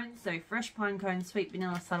pine cones. So fresh pine cones, sweet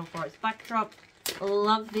vanilla, subtle forest backdrop.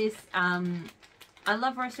 Love this. I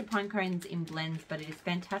love roasted pine cones in blends, but it is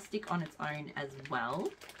fantastic on its own as well.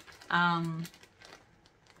 Sorry,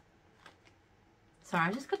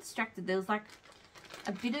 I just got distracted. There was like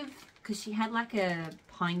a bit of, because she had like a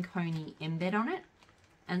pine coney embed on it.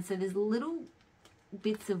 And so there's little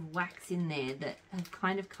bits of wax in there that have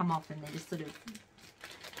kind of come off and they're just sort of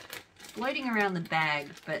floating around the bag,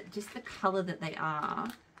 but just the colour that they are.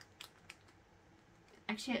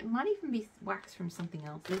 Actually, it might even be wax from something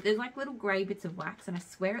else. There's like little grey bits of wax, and I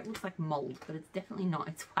swear it looks like mould, but it's definitely not.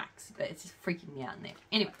 It's wax, but it's just freaking me out in there.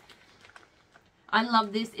 Anyway, I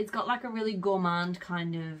love this. It's got like a really gourmand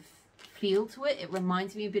kind of feel to it. It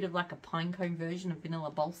reminds me a bit of like a pine cone version of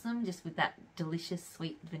Vanilla Balsam, just with that delicious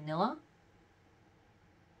sweet vanilla.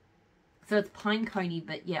 So it's pine coney,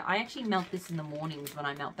 but yeah, I actually melt this in the mornings when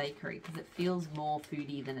I melt bakery because it feels more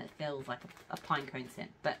foodie than it feels like a pine cone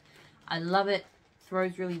scent. But I love it.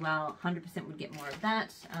 Throws really well. 100% would get more of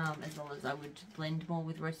that, as well as I would blend more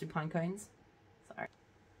with roasted pine cones. Sorry.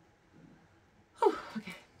 Whew,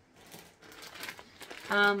 okay.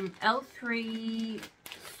 L3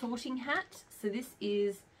 sorting hat. So this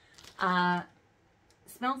is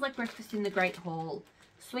smells like breakfast in the Great Hall.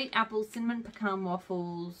 Sweet apples, cinnamon pecan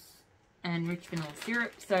waffles, and rich vanilla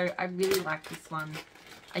syrup. So I really like this one.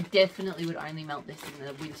 I definitely would only melt this in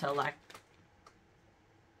the winter. Like,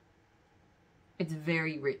 it's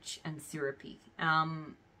very rich and syrupy.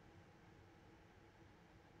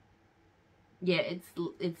 Yeah, it's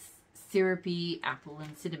syrupy, apple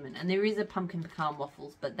and cinnamon. And there is a pumpkin pecan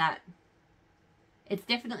waffles, but it's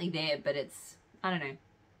definitely there, but it's, I don't know.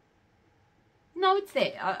 No, it's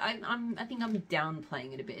there. I think I'm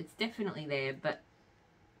downplaying it a bit. It's definitely there, but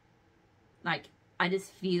like, I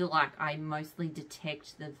just feel like I mostly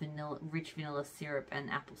detect the rich vanilla syrup and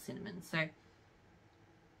apple cinnamon. So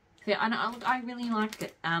yeah, I really like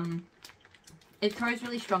it. It throws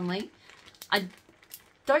really strongly. I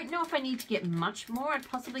don't know if I need to get much more. I'd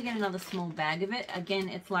possibly get another small bag of it. Again,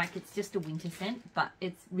 it's just a winter scent, but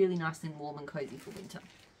it's really nice and warm and cozy for winter.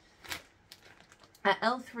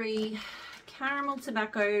 L3, caramel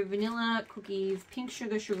tobacco, vanilla cookies, pink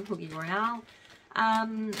sugar cookie royale.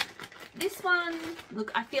 This one,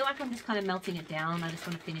 look, I feel like I'm just kind of melting it down. I just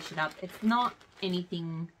want to finish it up. It's not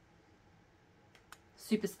anything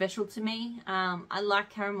super special to me. I like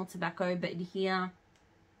caramel tobacco, but here,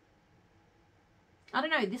 I don't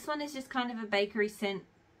know. This one is just kind of a bakery scent.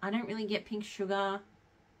 I don't really get pink sugar.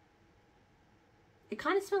 It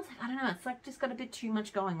kind of smells like, I don't know, it's like just got a bit too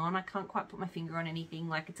much going on. I can't quite put my finger on anything.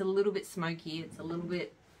 Like, it's a little bit smoky. It's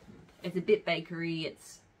a bit bakery.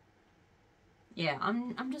 It's, yeah,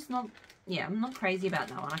 I'm just not, yeah, I'm not crazy about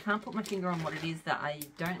that one. I can't put my finger on what it is that I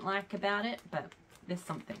don't like about it, but there's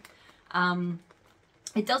something.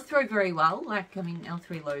 It does throw very well. Like, I mean,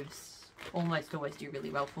 L3 loaves almost always do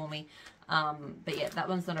really well for me. But yeah, that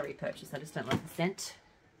one's not a repurchase. I just don't like the scent.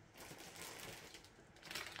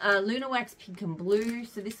 Luna Wax Pink and Blue.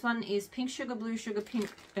 So this one is pink sugar, pink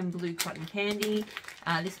and blue cotton candy.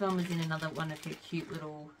 This one was in another one of her cute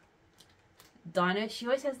little diners. She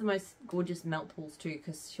always has the most gorgeous melt pools too,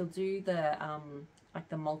 because she'll do the like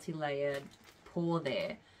the multi-layered pour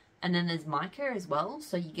there. And then there's mica as well.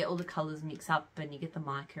 So you get all the colours mixed up and you get the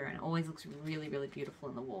mica, and it always looks really, really beautiful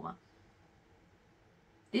in the warmer.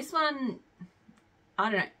 This one, I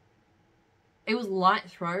don't know. It was light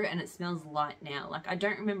throw and it smells light now. Like, I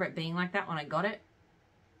don't remember it being like that when I got it,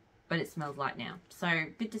 but it smells light now. So, a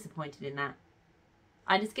bit disappointed in that.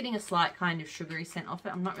 I'm just getting a slight kind of sugary scent off it.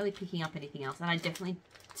 I'm not really picking up anything else, and I definitely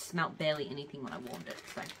smelt barely anything when I warmed it.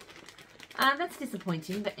 So, that's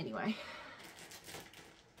disappointing, but anyway.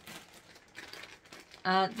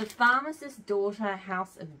 The Pharmacist's Daughter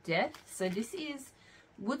House of Death. So, this is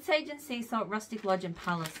Wood Sage and Sea Salt, Rustic Lodge and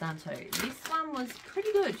Palo Santo. This one was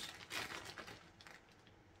pretty good.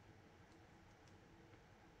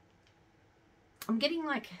 I'm getting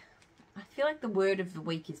like, I feel like the word of the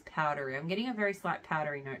week is powdery. I'm getting a very slight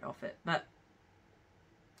powdery note off it, but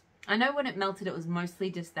I know when it melted it was mostly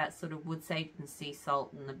just that sort of wood sage and sea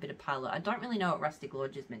salt and a bit of palo. I don't really know what Rustic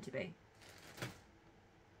Lodge is meant to be.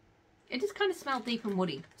 It just kind of smelled deep and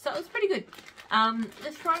woody, so it was pretty good.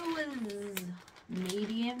 The throw was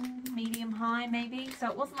medium high maybe, so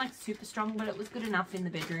it wasn't like super strong, but it was good enough in the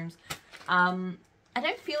bedrooms. I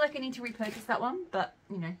don't feel like I need to repurchase that one, but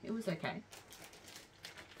you know, it was okay.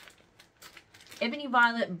 Ebony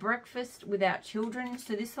Violet Breakfast Without Children.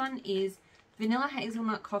 So this one is vanilla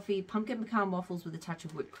hazelnut coffee, pumpkin pecan waffles with a touch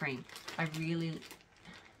of whipped cream. I really,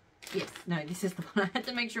 yes, no, this is the one. I had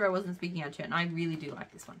to make sure I wasn't speaking out of turn. I really do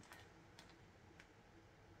like this one.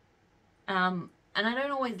 And I don't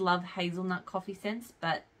always love hazelnut coffee scents,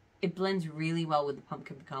 but it blends really well with the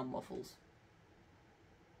pumpkin pecan waffles.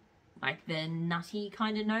 Like, the nutty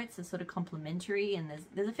kind of notes are sort of complementary, and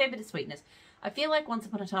there's a fair bit of sweetness. I feel like once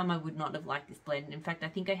upon a time I would not have liked this blend. In fact, I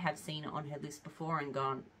think I have seen it on her list before and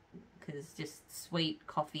gone, because just sweet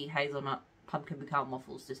coffee, hazelnut, pumpkin pecan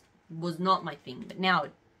waffles just was not my thing. But now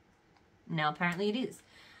apparently it is.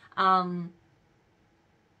 So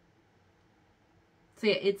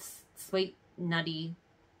yeah, it's sweet, nutty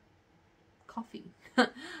coffee.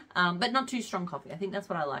 But not too strong coffee. I think that's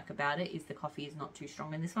what I like about it, is the coffee is not too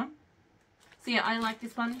strong in this one. So yeah, I like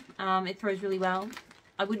this one. It throws really well.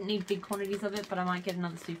 I wouldn't need big quantities of it, but I might get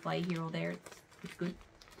another souffle here or there. It's good.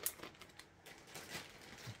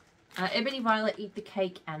 Ebony Violet Eat the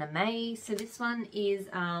Cake Anime. So this one is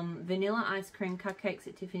vanilla ice cream cupcakes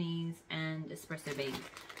at Tiffany's and espresso beans.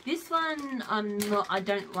 This one I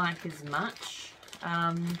don't like as much.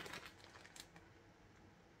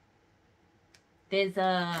 There's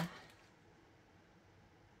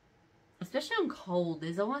especially on cold,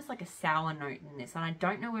 there's almost like a sour note in this, and I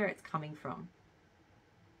don't know where it's coming from.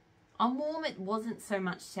 On warm, it wasn't so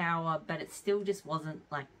much sour, but it still just wasn't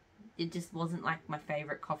like, it just wasn't like my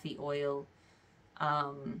favorite coffee oil.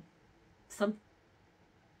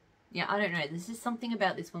 Yeah, I don't know. There's just something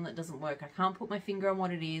about this one that doesn't work. I can't put my finger on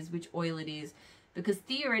what it is, which oil it is, because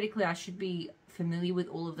theoretically I should be familiar with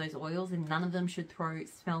all of those oils and none of them should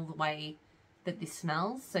smell the way that this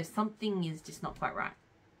smells. So something is just not quite right.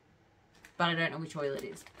 But I don't know which oil it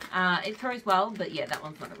is. It throws well, but yeah, that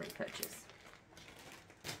one's not a repurchase.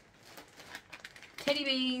 Teddy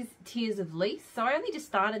Bees Tears of Leith. So I only just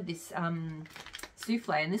started this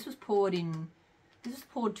souffle, and this was poured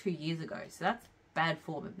 2 years ago. So that's bad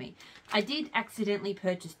form of me. I did accidentally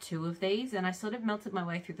purchase 2 of these, and I sort of melted my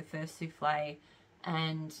way through the first souffle,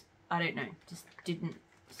 and I don't know, just didn't,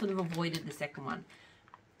 sort of avoided the second one.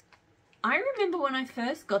 I remember when I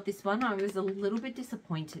first got this one, I was a little bit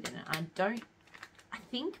disappointed in it. I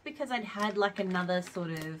think because I'd had like another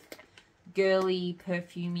sort of girly,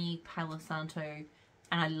 perfumey Palo Santo,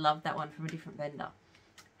 and I loved that one from a different vendor.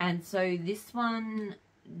 And so this one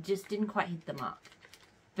just didn't quite hit the mark.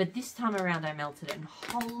 But this time around I melted it, and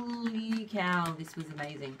holy cow, this was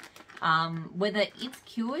amazing. Whether it's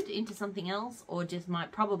cured into something else or just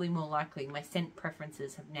probably more likely my scent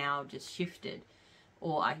preferences have now just shifted,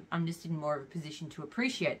 or I'm just in more of a position to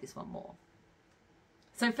appreciate this one more.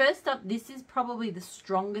 So first up, this is probably the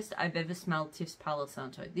strongest I've ever smelled Tiff's Palo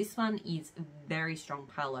Santo. This one is very strong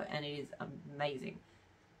Palo, and it is amazing.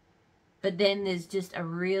 But then there's just a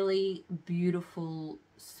really beautiful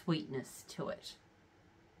sweetness to it.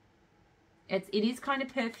 It is kind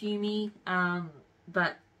of perfumey,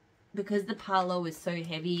 but because the Palo is so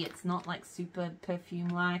heavy, it's not like super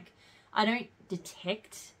perfume-like. I don't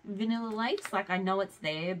detect vanilla lace. Like, I know it's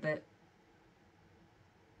there, but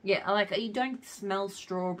yeah, like, you don't smell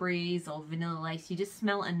strawberries or vanilla lace. You just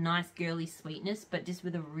smell a nice girly sweetness, but just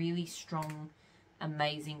with a really strong,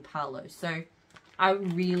 amazing Palo. So I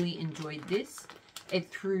really enjoyed this. It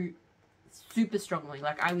threw super strongly.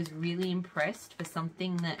 Like, I was really impressed for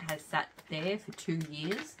something that has sat there for 2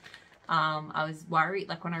 years. I was worried,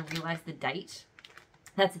 like, when I realized the date.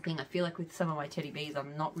 That's the thing, I feel like with some of my Teddy Bees,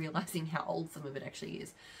 I'm not realizing how old some of it actually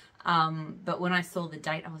is. But when I saw the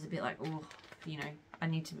date, I was a bit like, oh, you know, I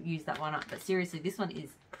need to use that one up. But seriously, this one is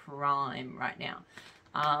prime right now.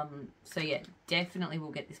 So yeah, definitely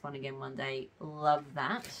will get this one again one day. Love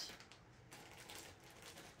that.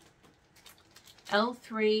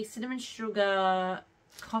 L3 Cinnamon Sugar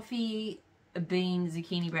Coffee Bean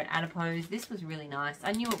Zucchini Bread Adipose. This was really nice.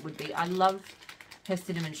 I knew it would be. I love her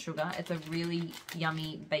cinnamon sugar. It's a really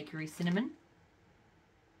yummy bakery cinnamon.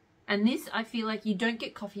 And this, I feel like you don't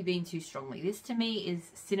get coffee bean too strongly. This to me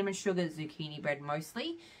is cinnamon sugar zucchini bread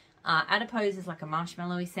mostly. Adipose is like a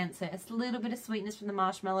marshmallowy scent, so it's a little bit of sweetness from the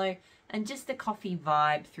marshmallow and just the coffee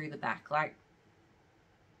vibe through the back. Like,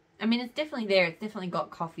 I mean, it's definitely there. It's definitely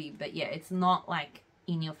got coffee, but yeah, it's not like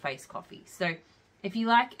in your face coffee. So if you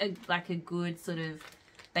like a good sort of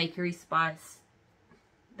bakery spice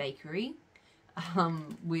bakery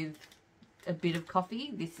with a bit of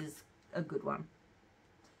coffee, this is a good one.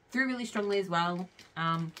 Threw really strongly as well.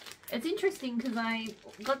 It's interesting because I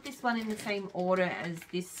got this one in the same order as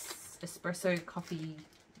this espresso coffee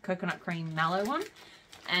coconut cream mallow one,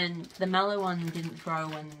 and the mallow one didn't throw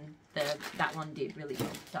and that one did really well.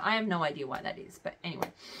 So I have no idea why that is, but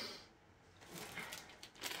anyway.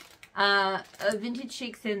 A Vintage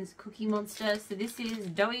Chic sends Cookie Monster. So this is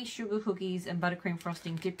doughy sugar cookies and buttercream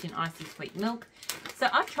frosting dipped in icy sweet milk. So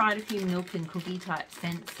I've tried a few milk and cookie type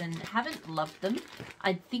scents and haven't loved them.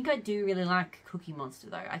 I think I do really like Cookie Monster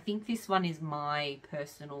though. I think this one is my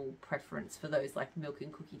personal preference for those like milk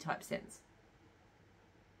and cookie type scents.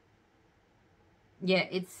 Yeah,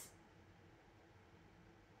 it's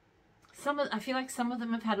I feel like some of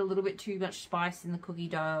them have had a little bit too much spice in the cookie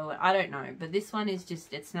dough. I don't know, but this one is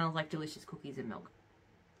just, it smells like delicious cookies and milk.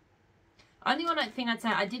 Only one thing I'd say,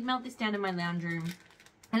 I did melt this down in my lounge room,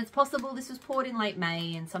 and it's possible this was poured in late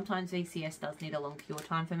May, and sometimes VCS does need a long cure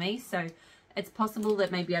time for me, so it's possible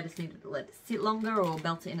that maybe I just needed to let it sit longer or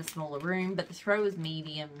melt it in a smaller room, but the throw was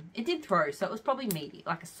medium. It did throw, so it was probably medium,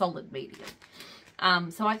 like a solid medium.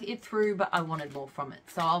 So it threw, but I wanted more from it.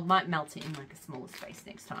 So I might melt it in like a smaller space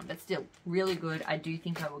next time. But still, really good. I do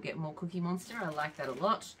think I will get more Cookie Monster. I like that a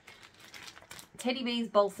lot. Teddy Bees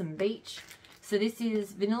Balsam Beach. So this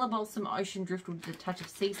is Vanilla Balsam Ocean Driftwood with a touch of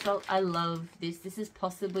sea salt. I love this. This is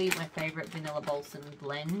possibly my favorite Vanilla Balsam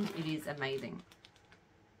blend. It is amazing.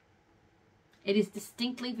 It is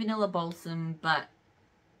distinctly Vanilla Balsam, but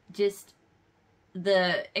just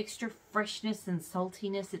the extra freshness and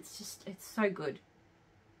saltiness. It's so good.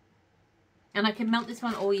 And I can melt this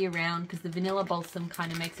one all year round because the Vanilla Balsam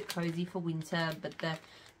kind of makes it cozy for winter, but the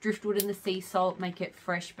Driftwood and the sea salt make it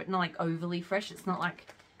fresh, but not like overly fresh. It's not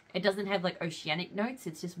like, it doesn't have like oceanic notes.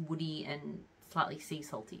 It's just woody and slightly sea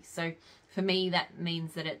salty. So for me, that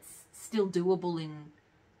means that it's still doable in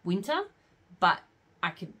winter, but I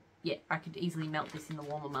could easily melt this in the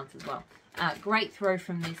warmer months as well. Great throw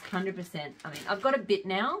from this, 100%. I mean, I've got a bit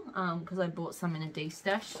now because I bought some in a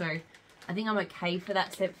D-stash, so I think I'm okay for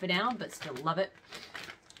that set for now, but still love it.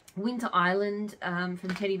 Winter Island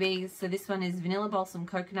from Teddy Bees. So this one is vanilla balsam,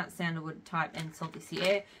 coconut, sandalwood type, and salty sea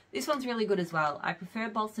air. This one's really good as well. I prefer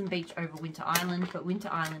Balsam Beach over Winter Island, but Winter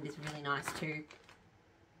Island is really nice too.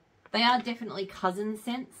 They are definitely cousin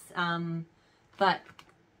scents, but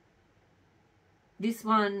this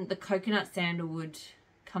one, the coconut sandalwood,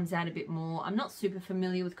 comes out a bit more. I'm not super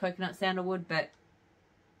familiar with coconut sandalwood, but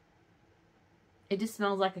it just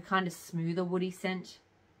smells like a kind of smoother woody scent.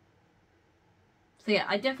 So yeah,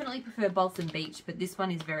 I definitely prefer Balsam Beach, but this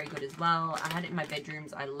one is very good as well. I had it in my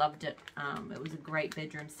bedrooms. I loved it. It was a great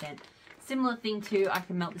bedroom scent. Similar thing too, I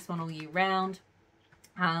can melt this one all year round.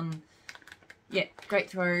 Yeah, great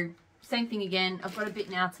throw. Same thing again. I've got a bit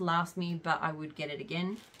now to last me, but I would get it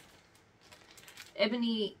again. I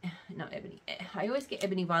always get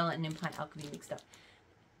Ebony Violet and Empire Alchemy mixed up.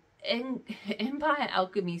 Empire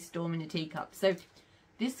Alchemy Storm in a Teacup. So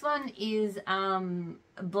this one is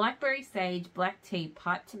blackberry sage, black tea,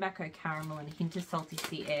 pipe tobacco, caramel, and a hint of salty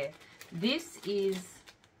sea air. This is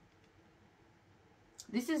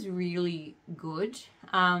really good.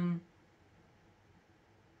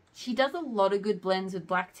 She does a lot of good blends with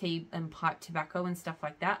black tea and pipe tobacco and stuff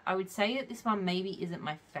like that. I would say that this one maybe isn't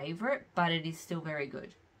my favorite, but it is still very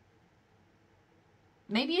good.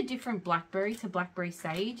 Maybe a different blackberry to blackberry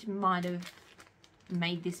sage might have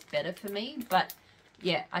made this better for me, but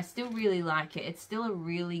yeah, I still really like it. It's still a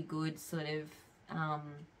really good sort of,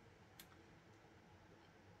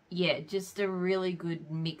 yeah, just a really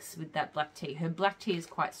good mix with that black tea. Her black tea is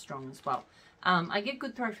quite strong as well. I get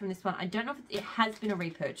good throw from this one. I don't know if it has been a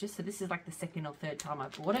repurchase, so this is like the second or third time I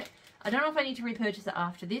bought it. I don't know if I need to repurchase it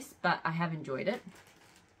after this, but I have enjoyed it.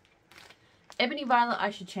 Ebony Violet,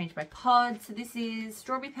 I should change my pod. So this is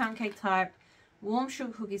strawberry pound cake type, warm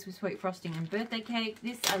sugar cookies with sweet frosting and birthday cake.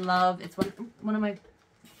 This I love. It's one of my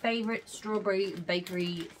favorite strawberry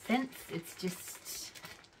bakery scents. It's just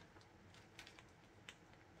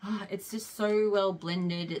so well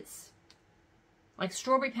blended. It's like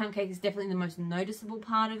strawberry pound cake is definitely the most noticeable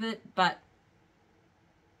part of it, but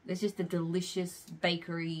there's just a delicious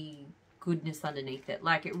bakery goodness underneath it.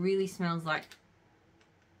 Like it really smells like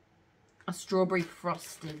a strawberry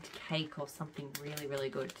frosted cake or something really, really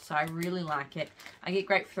good. So I really like it. I get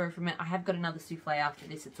great throw from it. I have got another souffle after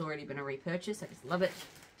this. It's already been a repurchase. I just love it.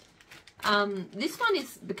 This one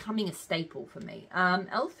is becoming a staple for me.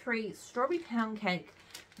 L3 strawberry pound cake,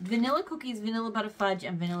 vanilla cookies, vanilla butter fudge,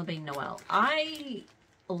 and vanilla bean Noel. I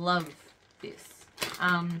love this.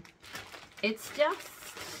 It's just,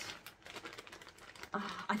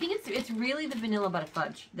 I think it's really the vanilla butter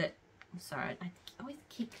fudge that, I'm sorry, I always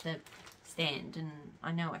kick the stand, and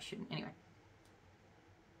I know I shouldn't. Anyway,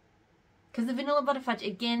 because the vanilla butter fudge,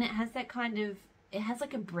 again, it has that kind of, it has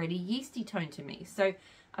like a bready, yeasty tone to me. So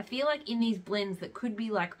I feel like in these blends that could be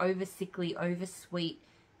like over sickly, over sweet,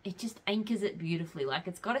 it just anchors it beautifully. Like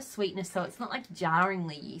it's got a sweetness, so it's not like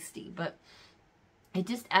jarringly yeasty, but it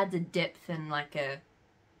just adds a depth and like a,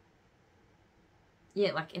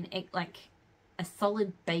 yeah, like a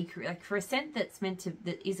solid bakery, like for a scent that's meant to,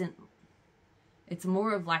 that isn't, it's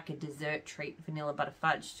more of like a dessert treat, vanilla butter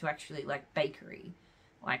fudge, to actually like bakery.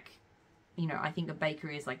 Like, you know, I think a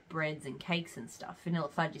bakery is like breads and cakes and stuff. Vanilla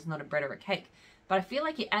fudge is not a bread or a cake, but I feel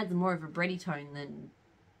like it adds more of a bready tone than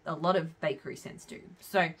a lot of bakery scents do.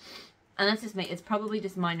 So, and that's just me. It's probably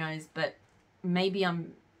just my nose, but maybe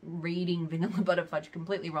I'm reading vanilla butter fudge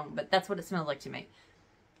completely wrong, but that's what it smells like to me.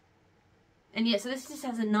 And yeah, so this just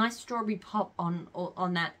has a nice strawberry pop on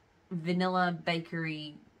that vanilla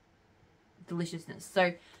bakery deliciousness.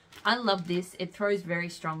 So I love this. It throws very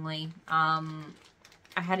strongly. I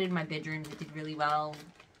had it in my bedrooms. It did really well.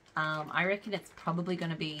 I reckon it's probably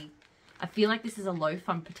going to be, I feel like this is a loaf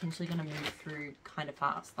I'm potentially going to move through kind of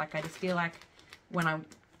fast. Like I just feel like when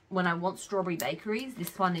I want strawberry bakeries,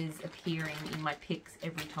 this one is appearing in my picks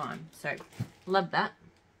every time. So love that.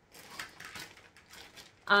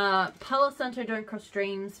 Palo Santo Don't Cross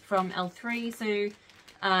Dreams from L3. So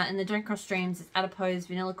and the Don't Cross Dreams is adipose,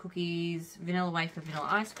 vanilla cookies, vanilla wafer, vanilla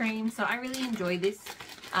ice cream. So I really enjoy this.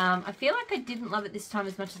 I feel like I didn't love it this time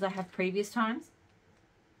as much as I have previous times.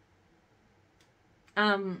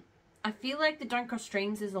 I feel like the Don't Cross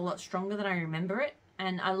Streams is a lot stronger than I remember it.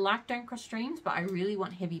 And I like Don't Cross Streams, but I really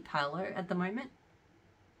want heavy Palo at the moment.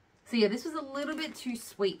 So yeah, this was a little bit too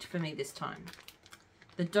sweet for me this time.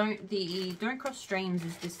 The Don't Cross Streams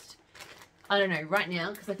is just, I don't know, right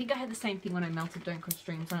now, because I think I had the same thing when I melted Don't Cross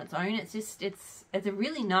Streams on its own. It's just, it's a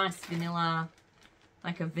really nice vanilla,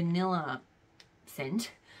 like a vanilla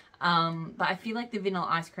scent. But I feel like the vanilla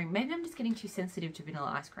ice cream, maybe I'm just getting too sensitive to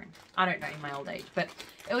vanilla ice cream. I don't know, in my old age, but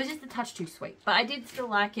it was just a touch too sweet. But I did still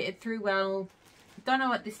like it. It threw well. Don't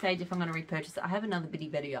know at this stage if I'm going to repurchase it. I have another Bitty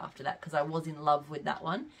Betty after that because I was in love with that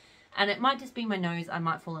one. And it might just be my nose. I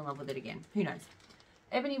might fall in love with it again. Who knows?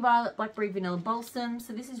 Ebony Violet Blackberry Vanilla Balsam.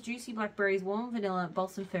 So this is Juicy Blackberries, Warm Vanilla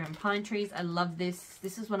Balsam Fir and Pine Trees. I love this.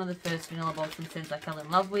 This is one of the first vanilla balsam scents I fell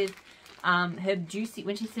in love with. Her juicy,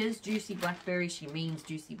 when she says juicy blackberry, she means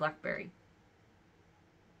juicy blackberry.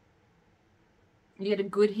 You get a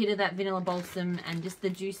good hit of that vanilla balsam and just the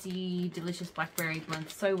juicy, delicious blackberry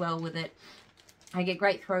blends so well with it. I get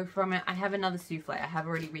great throw from it. I have another souffle. I have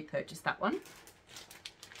already repurchased that one.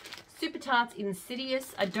 Super Tarts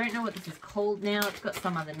Insidious. I don't know what this is called now. It's got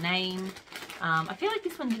some other name. I feel like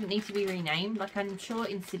this one didn't need to be renamed. Like, I'm sure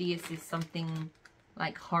Insidious is something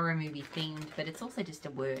like horror movie themed, but it's also just a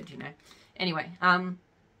word, you know. Anyway,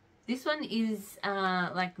 this one is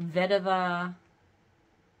like vetiver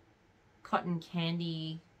cotton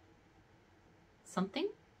candy something.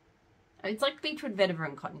 It's like beechwood vetiver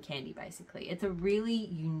and cotton candy, basically. It's a really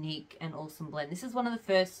unique and awesome blend. This is one of the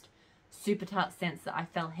first Super Tart scents that I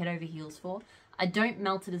fell head over heels for. I don't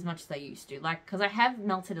melt it as much as I used to, like, because I have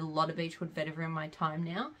melted a lot of beechwood vetiver in my time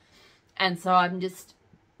now, and so I'm just,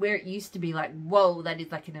 where it used to be like, whoa, that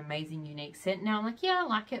is like an amazing unique scent, now I'm like, yeah, I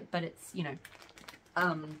like it, but it's, you know,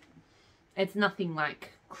 it's nothing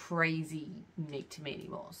like crazy unique to me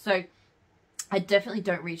anymore. So I definitely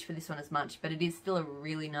don't reach for this one as much, but it is still a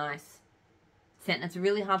really nice scent, and it's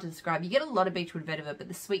really hard to describe. You get a lot of beechwood vetiver, but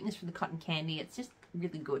the sweetness from the cotton candy, it's just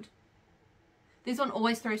really good. This one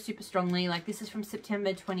always throws super strongly. Like, this is from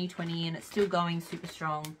September 2020 and it's still going super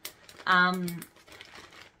strong. I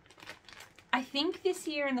think this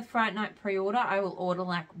year in the Fright Night pre-order, I will order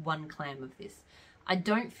like 1 clam of this. I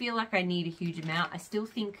don't feel like I need a huge amount. I still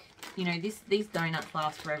think, you know, these donuts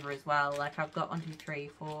last forever as well. Like, I've got 1, 2, 3,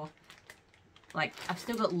 4. Like, I've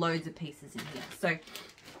still got loads of pieces in here. So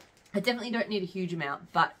I definitely don't need a huge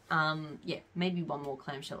amount, but yeah, maybe 1 more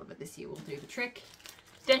clamshell of it this year will do the trick.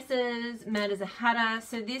 Dessa's Mad as a Hatter.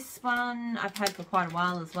 So this one I've had for quite a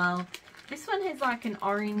while as well. This one has like an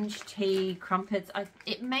orange tea crumpets.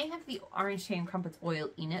 It may have the orange tea and crumpets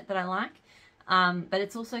oil in it that I like. But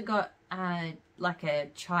it's also got like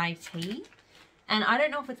a chai tea. And I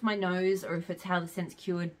don't know if it's my nose or if it's how the scent's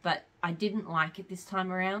cured, but I didn't like it this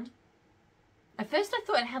time around. At first I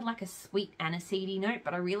thought it had like a sweet aniseedy note,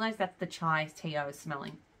 but I realised that's the chai tea I was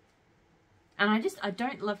smelling. And I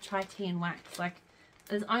don't love chai tea and wax. Like,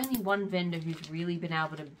 there's only one vendor who's really been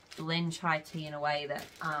able to blend chai tea in a way that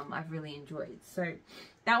I've really enjoyed. So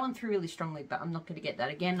that one threw really strongly, but I'm not going to get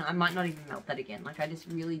that again. I might not even melt that again. Like, I just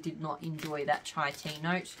really did not enjoy that chai tea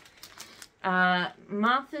note.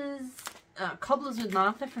 Martha's, Cobblers with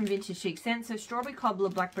Martha from Vintage Chic Scent. So strawberry cobbler,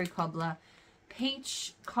 blackberry cobbler,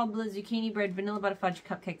 peach cobbler, zucchini bread, vanilla butter fudge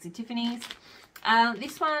cupcakes at Tiffany's.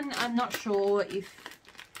 This one, I'm not sure if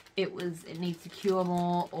it needs to cure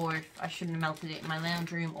more, or if I shouldn't have melted it in my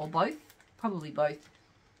lounge room, or both. Probably both.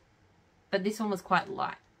 But this one was quite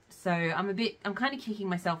light. So I'm kind of kicking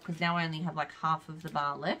myself because now I only have like half of the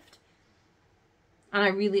bar left. And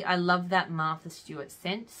I love that Martha Stewart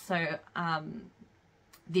scent. So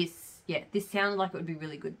this sounded like it would be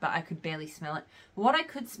really good, but I could barely smell it. What I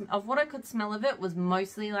could smell of it was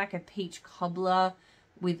mostly like a peach cobbler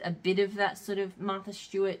with a bit of that sort of Martha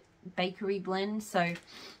Stewart bakery blend. So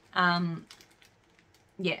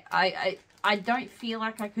yeah, I don't feel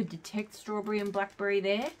like I could detect strawberry and blackberry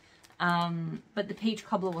there, but the peach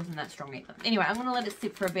cobbler wasn't that strong either. Anyway, I'm going to let it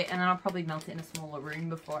sit for a bit and then I'll probably melt it in a smaller room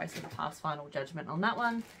before I sort of pass final judgment on that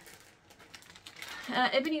one.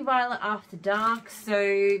 Ebony Violet After Dark.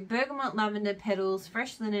 So bergamot, lavender petals,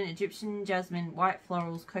 fresh linen, Egyptian jasmine, white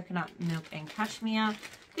florals, coconut milk and cashmere.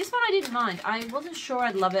 This one I didn't mind. I wasn't sure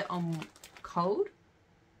I'd love it on cold.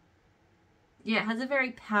 Yeah, it has a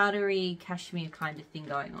very powdery cashmere kind of thing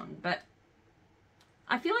going on, but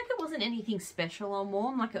I feel like it wasn't anything special on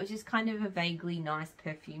warm. Like, it was just kind of a vaguely nice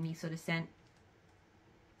perfumey sort of scent.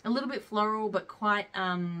 A little bit floral, but quite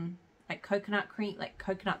like coconut cream, like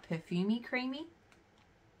coconut perfumey creamy.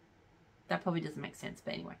 That probably doesn't make sense,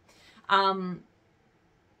 but anyway. So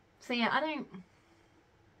yeah,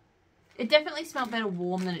 it definitely smelled better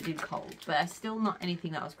warm than it did cold, but still not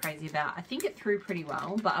anything that I was crazy about. I think it threw pretty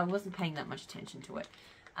well, but I wasn't paying that much attention to it.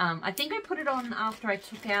 I think I put it on after I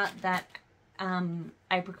took out that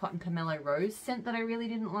apricot and pomelo rose scent that I really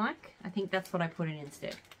didn't like. I think that's what I put in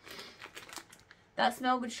instead. That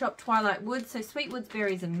Smell Good Shop Twilight Wood. So Sweet Woods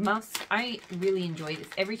Berry is a must. I really enjoy this.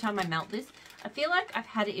 Every time I melt this, I feel like I've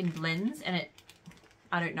had it in blends and it,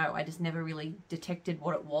 I don't know, I just never really detected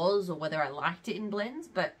what it was or whether I liked it in blends,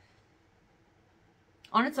 but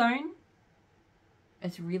on its own,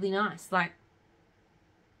 it's really nice. Like,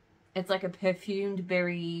 it's like a perfumed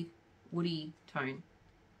berry woody tone.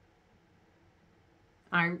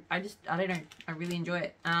 I don't know. I really enjoy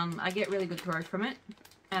it. I get really good throw from it,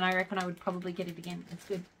 and I reckon I would probably get it again. It's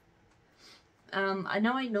good. I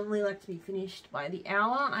know I normally like to be finished by the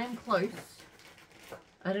hour. I'm close.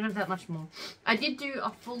 I don't have that much more. I did do a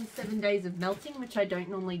full 7 days of melting, which I don't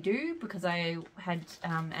normally do because I had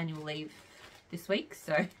annual leave this week,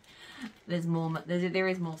 so there's more. There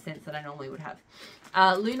is more scents than I normally would have.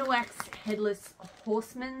 Luna Wax Headless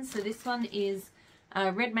Horseman. So this one is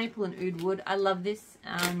red maple and oud wood. I love this.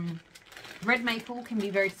 Red maple can be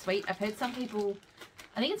very sweet. I've heard some people,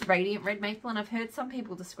 I think it's radiant red maple, and I've heard some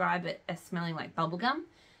people describe it as smelling like bubblegum.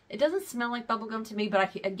 It doesn't smell like bubblegum to me, but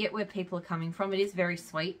I get where people are coming from. It is very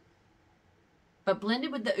sweet. But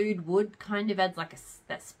blended with the oud wood kind of adds like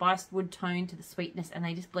that spiced wood tone to the sweetness, and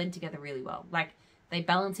they just blend together really well. Like, they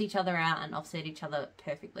balance each other out and offset each other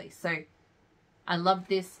perfectly. So I love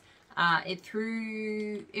this.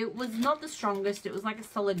 It was not the strongest. It was like a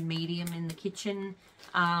solid medium in the kitchen.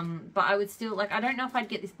 But I would still, like, I don't know if I'd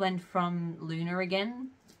get this blend from Luna again.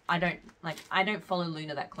 I don't follow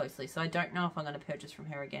Luna that closely, so I don't know if I'm going to purchase from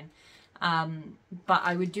her again. But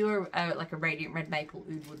I would do like a Radiant Red Maple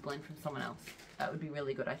Oud Wood blend from someone else. That would be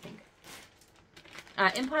really good, I think.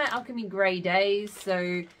 Empire Alchemy Grey Days.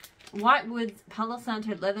 So White Woods, Palo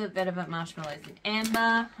Santo, Leather, Vetiver, Marshmallows, and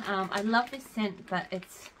Amber. I love this scent, but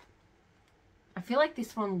I feel like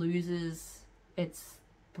this one loses its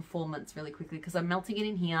performance really quickly because I'm melting it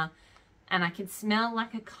in here. And I can smell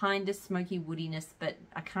like a kind of smoky woodiness, but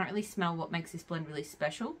I can't really smell what makes this blend really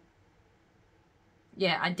special.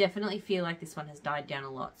 Yeah, I definitely feel like this one has died down a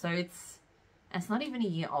lot. So it's not even a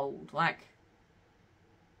year old. Like,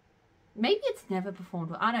 maybe it's never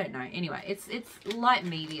performed well. I don't know. Anyway, it's light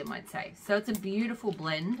medium, I'd say. So it's a beautiful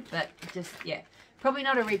blend, but just, yeah, probably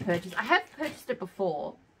not a repurchase. I have purchased it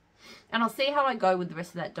before, and I'll see how I go with the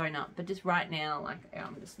rest of that donut. But just right now, like,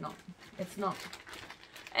 I'm just not.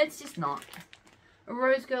 It's just not.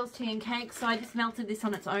 Rose Girls Tea and Cakes. So I just melted this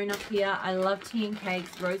on its own up here. I love tea and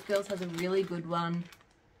cakes. Rose Girls has a really good one.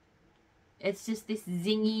 It's just this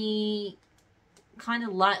zingy, kind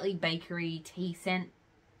of lightly bakery tea scent.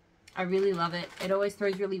 I really love it. It always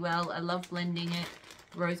throws really well. I love blending it.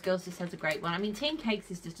 Rose Girls just has a great one. I mean, tea and cakes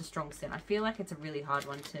is just a strong scent. I feel like it's a really hard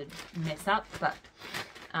one to mess up, but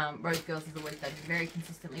Rose Girls has always done very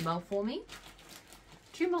consistently well for me.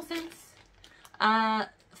 2 more scents.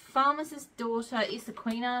 Pharmacist's Daughter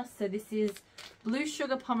Isaquina. So this is Blue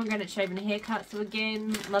Sugar Pomegranate Shaven Haircut. So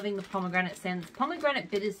again, loving the pomegranate scents.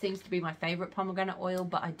 Pomegranate Bitters seems to be my favourite pomegranate oil,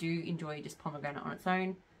 but I do enjoy just pomegranate on its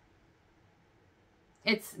own.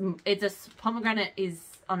 Pomegranate is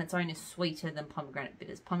on its own is sweeter than Pomegranate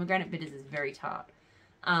Bitters. Pomegranate Bitters is very tart.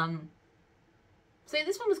 So yeah,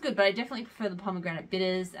 this one was good, but I definitely prefer the Pomegranate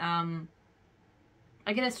Bitters.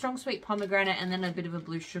 I get a strong sweet pomegranate and then a bit of a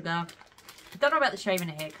blue sugar. Don't know about the shave and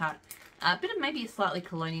a haircut. A bit of maybe a slightly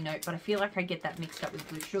cologne note, but I feel like I get that mixed up with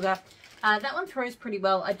blue sugar. That one throws pretty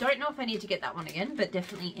well. I don't know if I need to get that one again, but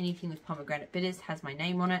definitely anything with pomegranate bitters has my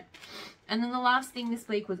name on it. And then the last thing this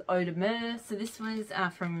week was Eau de Myrrh. So this was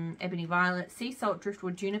from Ebony Violet, Sea Salt,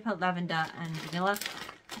 Driftwood, Juniper, Lavender, and Vanilla.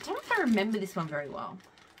 I don't know if I remember this one very well.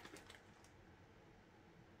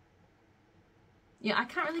 Yeah, I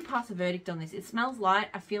can't really pass a verdict on this. It smells light.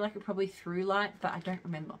 I feel like it probably threw light, but I don't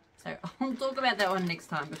remember. So I'll talk about that one next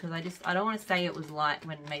time because I don't want to say it was light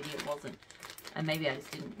when maybe it wasn't. And maybe I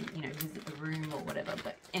just didn't, visit the room or whatever.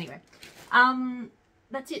 But anyway,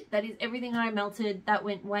 that's it. That is everything I melted. That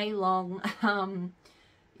went way long.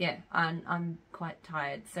 Yeah, I'm quite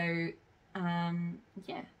tired. So,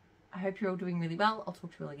 yeah, I hope you're all doing really well. I'll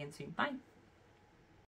talk to you all again soon. Bye.